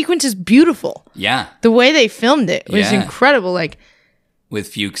opening sequence is beautiful. Yeah. The way they filmed it was incredible. Like,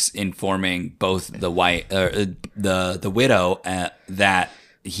 with Fuchs informing both the widow that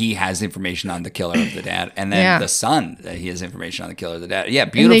he has information on the killer of the dad, and then the son that he has information on the killer of the dad. Yeah,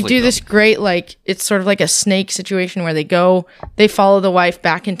 beautifully. And they do this great, like, it's sort of like a snake situation where they follow the wife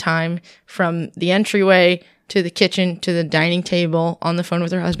back in time from the entryway to the kitchen to the dining table on the phone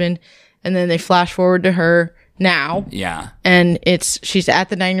with her husband, and then they flash forward to her now. Yeah. And she's at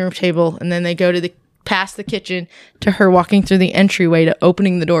the dining room table, and then they go to past the kitchen to her walking through the entryway to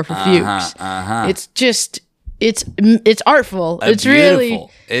opening the door for Fuchs. It's just it's artful. It's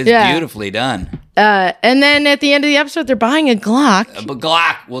beautiful. It's beautifully done. And then at the end of the episode, they're buying a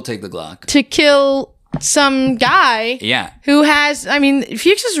Glock. We'll take the Glock to kill some guy. Yeah. Who has? I mean,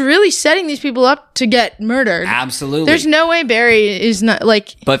 Fuchs is really setting these people up to get murdered. Absolutely. There's no way Barry is not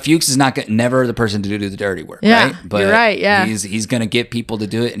like. But Fuchs is never the person to do the dirty work. Yeah, right? But you're right. Yeah. He's gonna get people to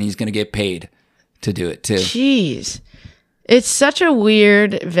do it, and he's gonna get paid to do it too. Jeez. It's such a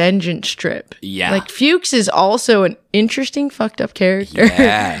weird vengeance trip. Yeah. Like, Fuchs is also an interesting, fucked up character.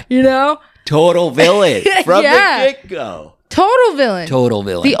 Yeah. You know? Total villain from the get-go. Total villain. Total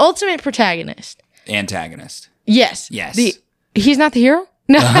villain. The ultimate protagonist. Antagonist. Yes. He's not the hero?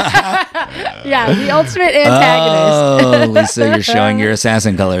 No. Yeah, the ultimate antagonist. Oh, Lisa, you're showing your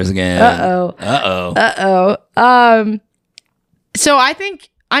assassin colors again. Uh-oh. So I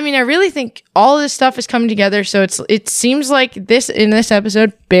really think all of this stuff is coming together. So it seems like in this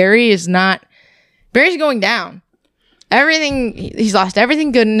episode, Barry's going down. He's lost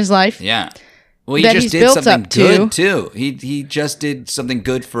everything good in his life. Yeah. Well, he just did something good too. He just did something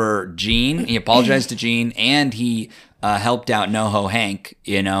good for Gene. He apologized to Gene, and he helped out NoHo Hank,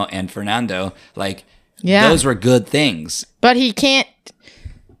 and Fernando. Those were good things. But he can't,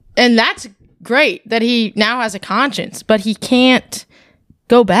 and that's great that he now has a conscience. But he can't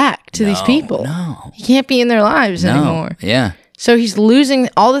go back to these people. No, he can't be in their lives anymore. Yeah. So he's losing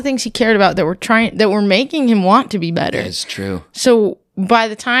all the things he cared about that were making him want to be better. That's true. So by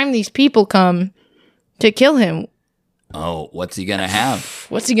the time these people come to kill him, what's he gonna have?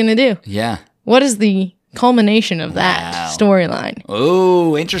 What's he gonna do? Yeah. What is the culmination of that storyline?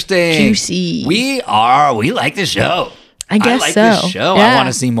 Oh, interesting. Juicy. We like the show. I guess like so. this show. Yeah. I want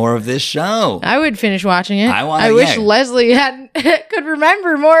to see more of this show. I would finish watching it. I wish Leslie could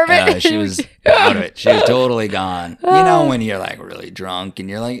remember more of it. She was out of it. She was totally gone. When you're really drunk and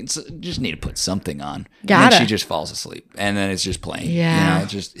you're just need to put something on. Gotta. And then she just falls asleep, and then it's just playing. Yeah.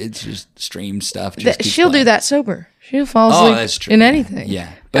 It's just stream stuff. She'll do that sober. She'll fall asleep that's true. in anything.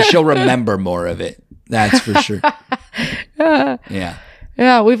 Yeah, but she'll remember more of it. That's for sure. Yeah.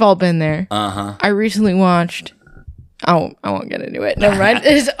 Yeah, we've all been there. Uh-huh. I recently watched. I won't get into it. Never mind.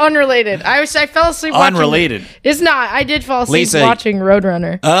 It's unrelated. I fell asleep watching. Unrelated. It's not. I did fall asleep Lisa. watching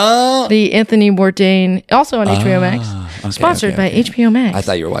Roadrunner. Oh. The Anthony Bourdain, also on HBO Max. Sponsored by HBO Max. I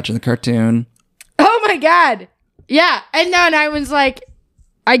thought you were watching the cartoon. Oh my God. Yeah. And I was like,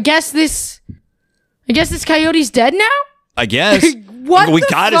 I guess this coyote's dead now? I guess. What we the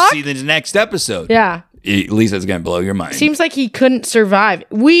gotta fuck? see the next episode. Yeah. Lisa's gonna blow your mind. Seems like he couldn't survive.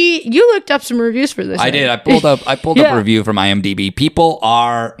 You looked up some reviews for this. I did. I pulled up a review from IMDb. People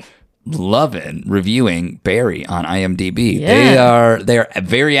are loving reviewing Barry on IMDb. Yeah. They are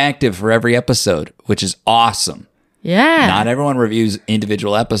very active for every episode, which is awesome. Yeah. Not everyone reviews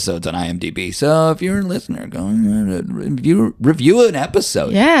individual episodes on IMDb. So if you're a listener, go review an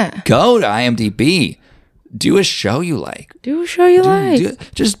episode. Yeah. Go to IMDb. Do a show you like.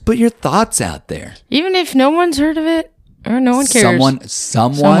 Just put your thoughts out there. Even if no one's heard of it or no one cares.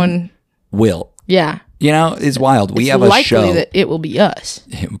 Someone will. Yeah. It's wild. We have a likely show. That it will be us.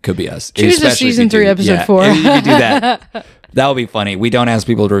 It could be us. Choose the season 3, episode 4. If you do that. That would be funny. We don't ask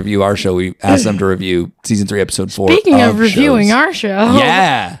people to review our show. We ask them to review season 3, episode 4. Speaking of reviewing our show.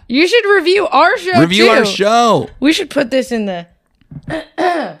 Yeah. You should review our show Review our show. We should put this in the...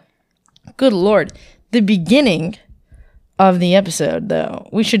 Good Lord. The beginning of the episode, though.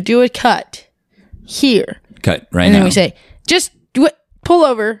 We should do a cut here. Cut right now. And then we say, just pull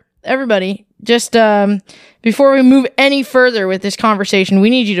over, everybody. just before we move any further with this conversation, we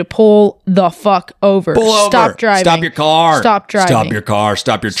need you to pull the fuck over. Pull over. Stop driving. Stop your car. Stop driving. Stop your car.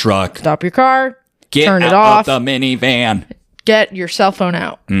 Stop your truck. Stop your car. Get turn it out off. of the minivan. Get your cell phone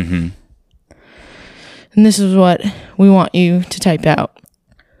out. Mm-hmm. And this is what we want you to type out.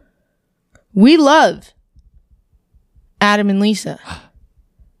 We love Adam and Lisa,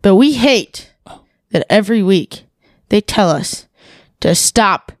 but we hate that every week they tell us to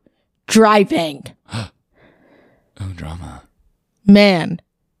stop driving. Oh, drama. Man,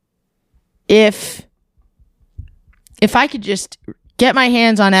 if I could just get my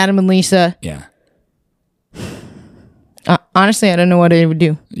hands on Adam and Lisa, Yeah. honestly, I don't know what I would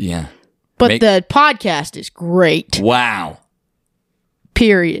do. Yeah. But the podcast is great. Wow.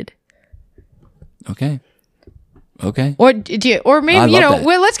 Period. Okay. Okay. Or maybe I love that.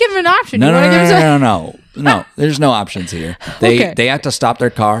 well, let's give him an option. No, You no, wanna no, give no, us a- no, no, no. There's no options here. Okay. They have to stop their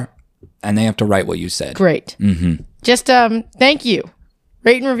car, and they have to write what you said. Great. Mm-hmm. Just thank you.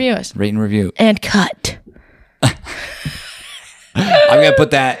 Rate and review us. Rate and review. And cut. I'm gonna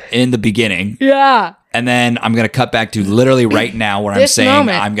put that in the beginning, Yeah. and then I'm gonna cut back to literally right now where I'm This saying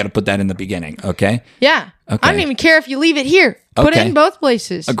moment. I'm gonna put that in the beginning. Okay. Yeah. Okay. I don't even care if you leave it here. Put it Okay. in both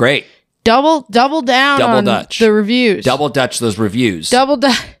places. Great. Double down Double on Dutch. the reviews. Double Dutch those reviews. Double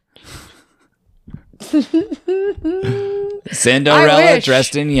Dutch. Cinderella I wish.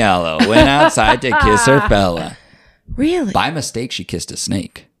 dressed in yellow went outside to kiss her fella. Really? By mistake, she kissed a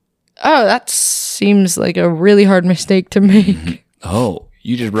snake. Oh, that seems like a really hard mistake to make. Oh,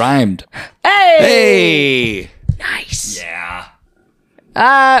 you just rhymed. Hey! Hey. Nice. Yeah.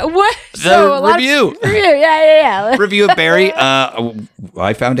 What? The review. Yeah. Review of Barry.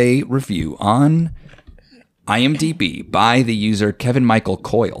 I found a review on IMDb by the user Kevin Michael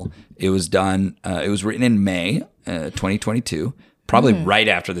Coyle. It was done. It was written in May 2022, probably right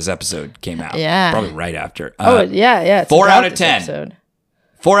after this episode came out. Yeah. Probably right after. Yeah. It's 4 about out of this 10. episode.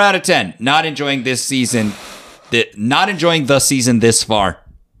 4 out of 10. Not enjoying this season. Not enjoying the season this far.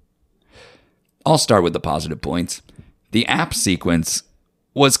 I'll start with the positive points. The app sequence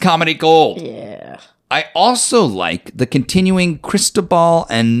was comedy gold. Yeah. I also like the continuing Cristobal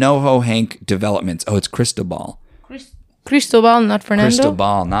and NoHo Hank developments. Oh, it's Cristobal. Cristobal, not Fernando.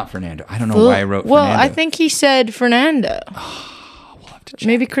 Cristobal, not Fernando. I don't know why I wrote Well, Fernando. I think he said Fernando.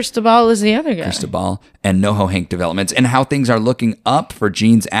 Maybe Cristobal is the other guy. Cristobal and NoHo Hank developments and how things are looking up for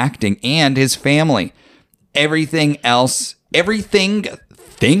Gene's acting and his family. Everything else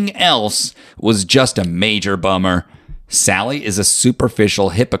was just a major bummer. Sally is a superficial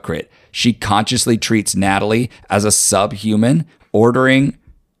hypocrite. She consciously treats Natalie as a subhuman,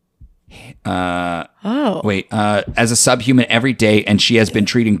 as a subhuman every day, and she has been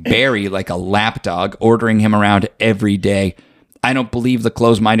treating Barry like a lapdog, ordering him around every day. I don't believe the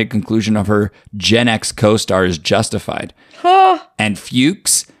closed-minded conclusion of her Gen X co-star is justified. And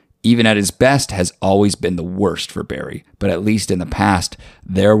Fuchs, even at his best, has always been the worst for Barry. But at least in the past,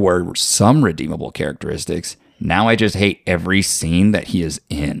 there were some redeemable characteristics. Now I just hate every scene that he is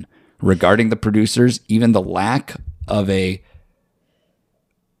in. Regarding the producers, even the lack of a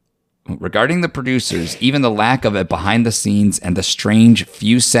behind the scenes and the strange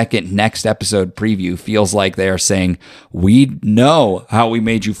few-second next episode preview feels like they are saying, we know how we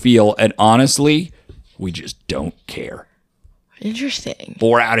made you feel, and honestly, we just don't care. Interesting.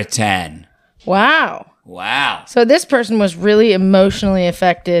 4 out of 10. Wow. So this person was really emotionally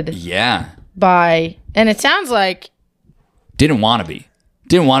affected Yeah. by, and it sounds like Didn't want to be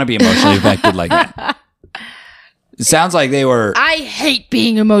emotionally affected like that. It sounds like they were, I hate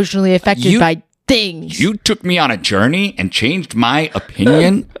being emotionally affected by things. you took me on a journey and changed my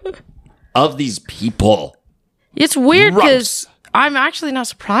opinion of these people. It's weird Gross. because I'm actually not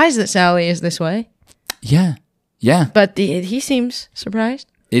surprised that Sally is this way, Yeah. Yeah. but he seems surprised.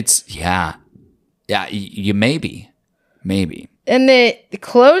 It's, yeah. Yeah, you maybe. And the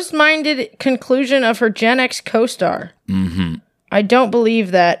closed-minded conclusion of her Gen X co-star. Mm-hmm. I don't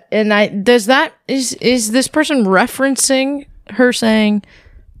believe that. And is this person referencing her saying,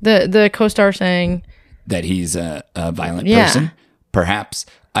 the co-star saying That he's a violent Yeah. person? Perhaps.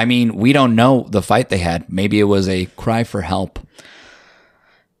 I mean, we don't know the fight they had. Maybe it was a cry for help.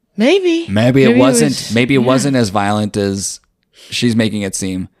 maybe Maybe it wasn't as violent as she's making it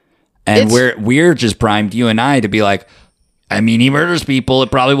seem. And we're just primed, you and I, to be like, I mean, he murders people.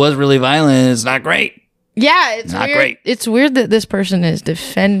 It probably was really violent. It's not great. Yeah, it's Not weird. great. It's weird that this person is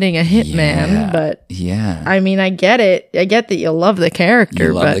defending a hitman, but Yeah. I mean, I get it. I get that you love the character,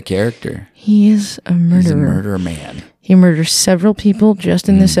 You love but the character. he is a murderer. He's a murderer man. He murders several people just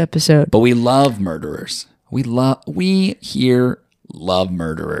in this episode. But we love murderers. We here love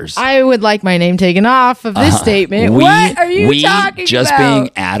murderers. I would like my name taken off of this statement. What are you talking just about? being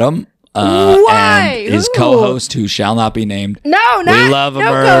Adam Why? and his Who? co-host, who shall not be named. No, not. We love a no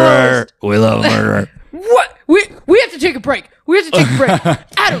murderer. co-host. We love a murderer. What? We have to take a break. We have to take a break.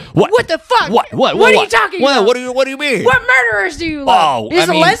 Adam, what the fuck? What are you talking about? What do you mean? What murderers do you love? Oh, Is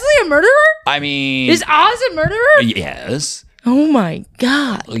I mean- Leslie a murderer? I mean, Is Oz a murderer? yes. Oh my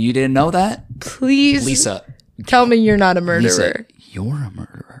god. You didn't know that, Please Lisa? tell me you're not a murderer. Lisa, you're a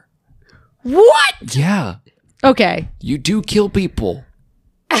murderer. What? Yeah, Okay. you do kill people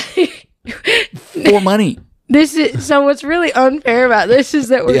for money. This is so what's really unfair about this is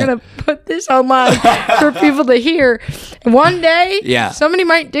that we're Yeah. gonna put this online for people to hear. One day, Yeah. somebody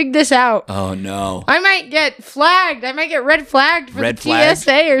might dig this out. Oh no. I might get flagged. I might get red flagged for Red the flagged?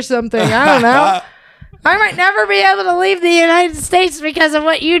 TSA or something. I don't know. I might never be able to leave the United States because of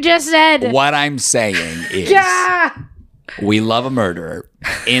what you just said. What I'm saying is, Yeah. we love a murderer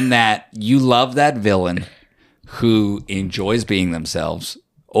in that you love that villain who enjoys being themselves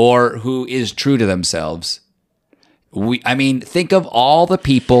or who is true to themselves. I mean, think of all the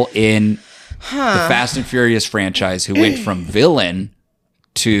people in the Fast and Furious franchise who went from villain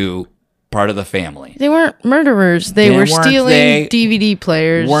to part of the family. They weren't murderers. They were weren't stealing they? DVD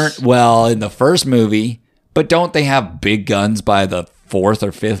players. Well in the first movie, but don't they have big guns by the fourth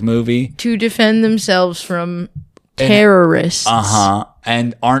or fifth movie? to defend themselves from terrorists. Uh-huh.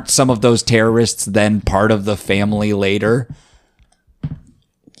 And aren't some of those terrorists then part of the family later?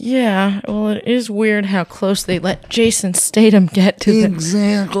 Yeah, well, it is weird how close they let Jason Statham get to them.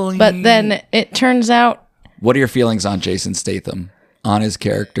 Exactly. But then it turns out, What are your feelings on Jason Statham? On his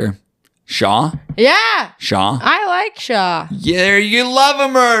character? Shaw? yeah, Shaw? I like Shaw. Yeah, you love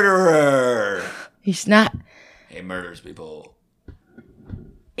a murderer. He's not. He murders people.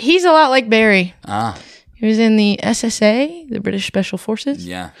 He's a lot like Barry. Ah, He was in the SSA, the British Special Forces,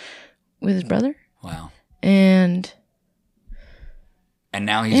 yeah. with his brother, Wow. and And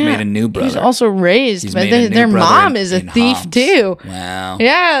now he's made a new brother. He's also raised, He's but made a new their brother mom is a in thief Hobbs. too. Wow.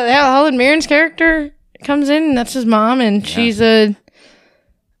 Yeah, Helen Mirren's character comes in, and that's his mom, and she's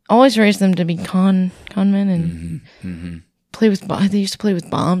always raised them to be conmen and play with. They used to play with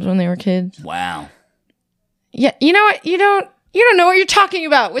bombs when they were kids. Wow. Yeah, you know what? You don't know what you're talking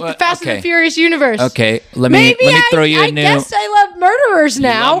about with the Well, Fast okay. and the Furious universe. Okay, let me throw you a new. I guess I love murderers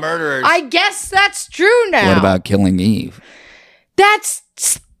now. love murderers. I guess that's true now. What about killing Eve? That's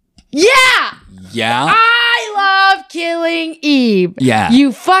yeah. Yeah. I love killing Eve. Yeah.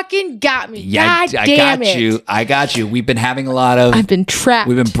 You fucking got me. Yeah, God I damn got it. you. I got you. We've been having a lot of. I've been trapped.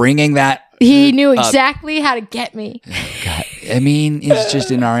 We've been bringing that. He knew exactly how to get me. God, I mean, it's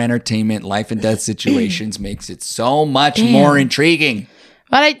just in our entertainment, life and death situations makes it so much more intriguing.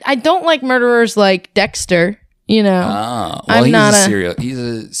 But I don't like murderers like Dexter, you know. Oh, well, I'm he's not he's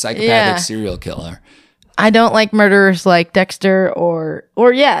a psychopathic Yeah. serial killer. I don't like murderers like Dexter or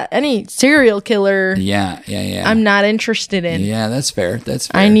any serial killer. Yeah. I'm not interested in. Yeah, that's fair. That's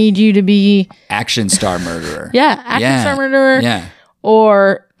fair. I need you to be action star murderer. action star murderer Yeah.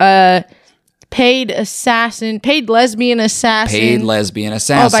 or paid lesbian assassin. Paid lesbian Oh,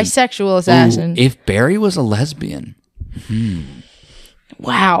 assassin. bisexual assassin. Ooh, if Barry was a lesbian,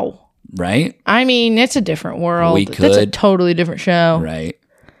 Wow. right? I mean, it's a different world. We That's a could- totally different show. Right.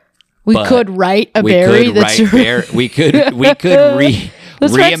 We But could write a We Barry could that's write Barry. We could Let's write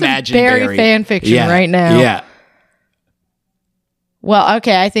some reimagine Barry fan fiction right now. Yeah. Well,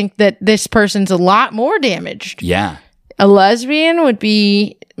 okay, I think that this person's a lot more damaged. Yeah. A lesbian would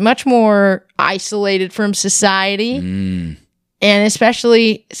be much more isolated from society. Mm. And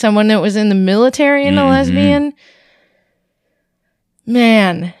especially someone that was in the military and a lesbian.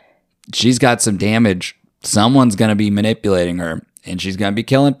 Man. She's got some damage. Someone's going to be manipulating her, and she's going to be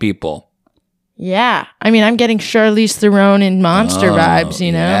killing people. Yeah. I mean, I'm getting Charlize Theron in monster vibes,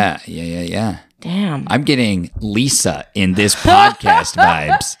 you know? Yeah. Damn. I'm getting Lisa in this podcast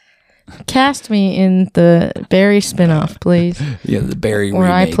vibes. Cast me in the Barry spinoff, please. Yeah, the Barry Where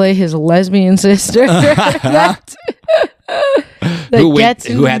remake. I play his lesbian sister. that who gets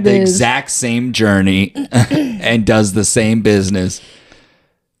who had the biz. exact same journey and does the same business.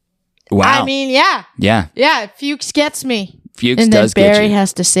 Wow. I mean, yeah. yeah. Fuchs gets me. Fuchs And then does Barry get you.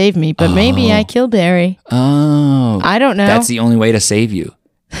 has to save me, but maybe I kill Barry. Oh. I don't know. That's the only way to save you.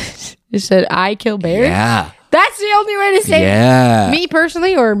 You said I kill Barry? Yeah. That's the only way to save Yeah. me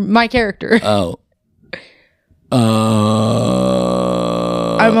personally or my character. Oh.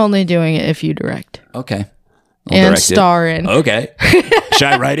 I'm only doing it if you direct Okay. I'll and direct it. star in. Okay. Should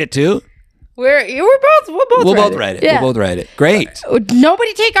I write it too? We'll both write it. Yeah. We'll both write it. Great.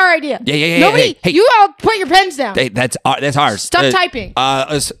 Nobody take our idea. Yeah. Nobody. Hey. You all put your pens down. Hey, that's ours. Stop typing.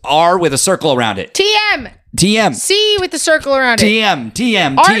 R with a circle around it. TM. TM. C with the circle around it.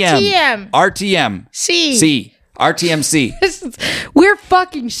 TM. RTM. C. RTMC. We're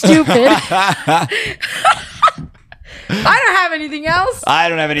fucking stupid. I don't have anything else. I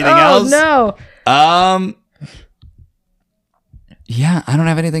don't have anything else. Oh no. Yeah, I don't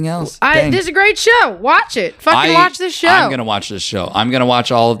have anything else. This is a great show. Watch it. Watch this show. I'm gonna watch this show. I'm gonna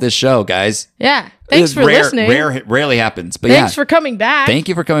watch all of this show, guys. Yeah. Thanks for listening. Rarely happens, but Thanks for coming back. Thank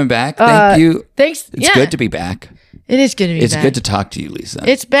you for coming back. Thank you. Thanks. It's good to be back. It is good to be back. It's good to talk to you, Lisa.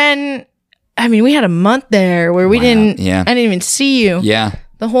 It's been. I mean, we had a month there where we didn't. Yeah. I didn't even see you. Yeah.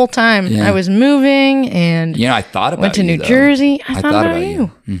 The whole time Yeah. I was moving and I thought about went to you, New though. Jersey. I thought about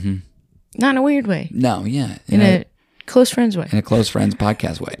you. Mm-hmm. Not in a weird way. No, yeah. In a close friends way. In a close friends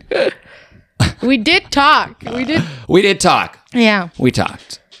podcast way. We did talk. We did talk. Yeah. We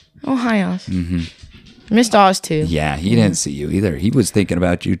talked. Oh, hi, Oz. Mm-hmm. Missed Oz, too. Yeah, he didn't see you either. He was thinking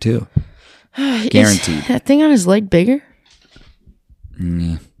about you, too. Guaranteed. Is that thing on his leg bigger?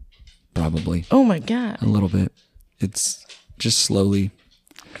 Yeah, probably. Oh, my God. A little bit. It's just slowly.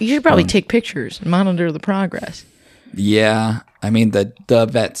 You should probably take pictures and monitor the progress. Yeah. I mean, the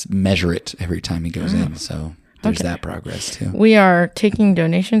vets measure it every time he goes in, so there's that progress, too. We are taking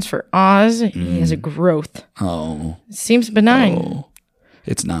donations for Oz. He has a growth. Oh. It seems benign. Oh.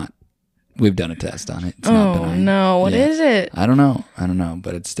 It's not. We've done a test on it. It's not benign. No. What is it? I don't know,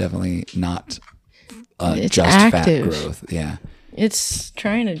 but it's definitely not It's just active. fat growth. Yeah. It's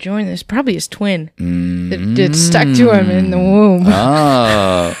trying to join this. Probably his twin. It stuck to him in the womb.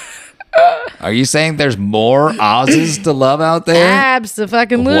 Oh. Are you saying there's more Oz's to love out there?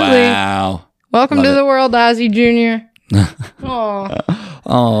 Absolutely. Wow. Welcome Love to it. the world, Ozzy Jr. Aw.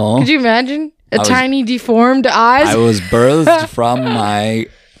 Oh. Could you imagine? Tiny deformed Oz? I was birthed from my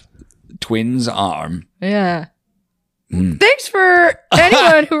twin's arm. Yeah. Thanks for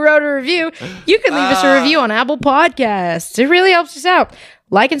anyone who wrote a review. You can leave us a review on Apple Podcasts. It really helps us out.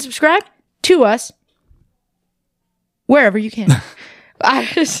 Like and subscribe to us wherever you can. I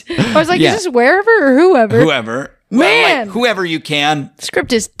was like, Yeah. is this wherever or whoever? Whoever. Man. Whoever you can. The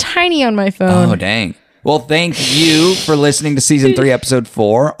script is tiny on my phone. Oh, dang. Well, thank you for listening to Season 3, Episode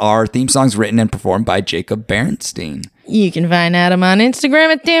 4. Our theme song's written and performed by Jacob Berenstein. You can find Adam on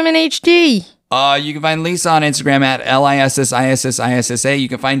Instagram at DamnHD. You can find Lisa on Instagram at LISSISSISSA. You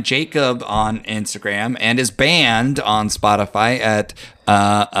can find Jacob on Instagram and his band on Spotify at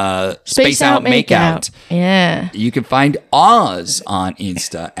Space Out Makeout. Yeah. You can find Oz on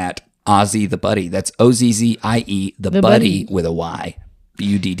Insta at Ozzy the Buddy. That's OZZIE the Buddy with a Y.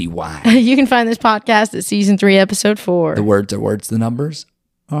 BUDDY. You can find this podcast at Season 3, Episode 4. The words are words, the numbers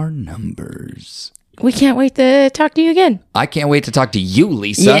are numbers. We can't wait to talk to you again. I can't wait to talk to you,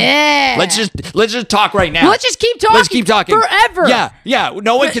 Lisa. Yeah. Let's just talk right now. Let's just keep talking. Let's keep talking forever. Yeah.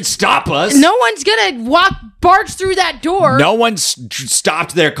 No one can stop us. No one's gonna barge through that door. No one's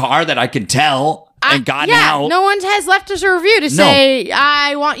stopped their car that I can tell and gotten out. No one has left us a review to say,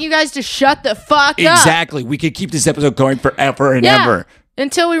 I want you guys to shut the fuck up. Exactly. We could keep this episode going forever and ever.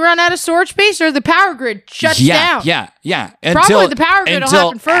 Until we run out of storage space or the power grid shuts down. Yeah. Probably the power grid will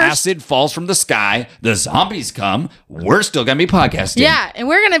happen first. Acid falls from the sky, the zombies come, we're still going to be podcasting. Yeah, and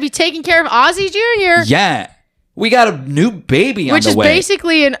we're going to be taking care of Ozzy Jr. Yeah. We got a new baby on the way. Which is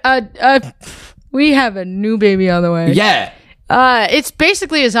basically we have a new baby on the way. Yeah. It's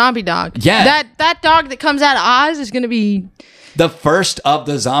basically a zombie dog. Yeah. That dog that comes out of Oz is going to be the first of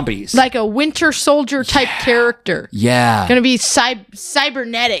the zombies. like a Winter Soldier type character. Yeah. Going to be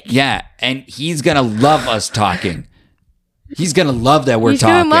cybernetic. Yeah, and he's going to love us talking. He's going to love that we're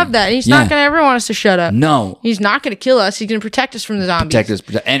talking. He's going to love that. He's not going to ever want us to shut up. No. He's not going to kill us. He's going to protect us from the zombies. Protect us.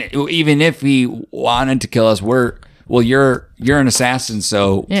 And even if he wanted to kill us, you're an assassin,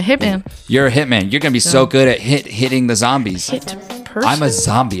 so Yeah, hitman. You're a hitman. You're going to be so good at hitting the zombies. Person? I'm a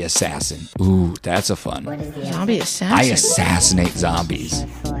zombie assassin. Ooh, that's a fun. Zombie assassin. I assassinate zombies.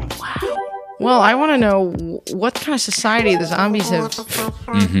 Well, I want to know what kind of society the zombies have.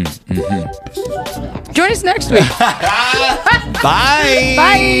 Join us next week. Bye.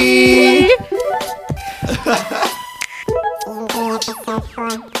 Bye.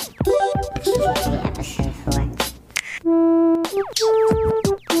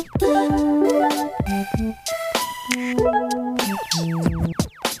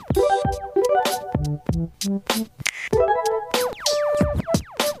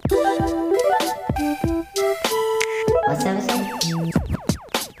 What's the episode?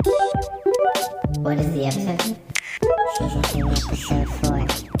 What is the episode? Season 3, Episode 4.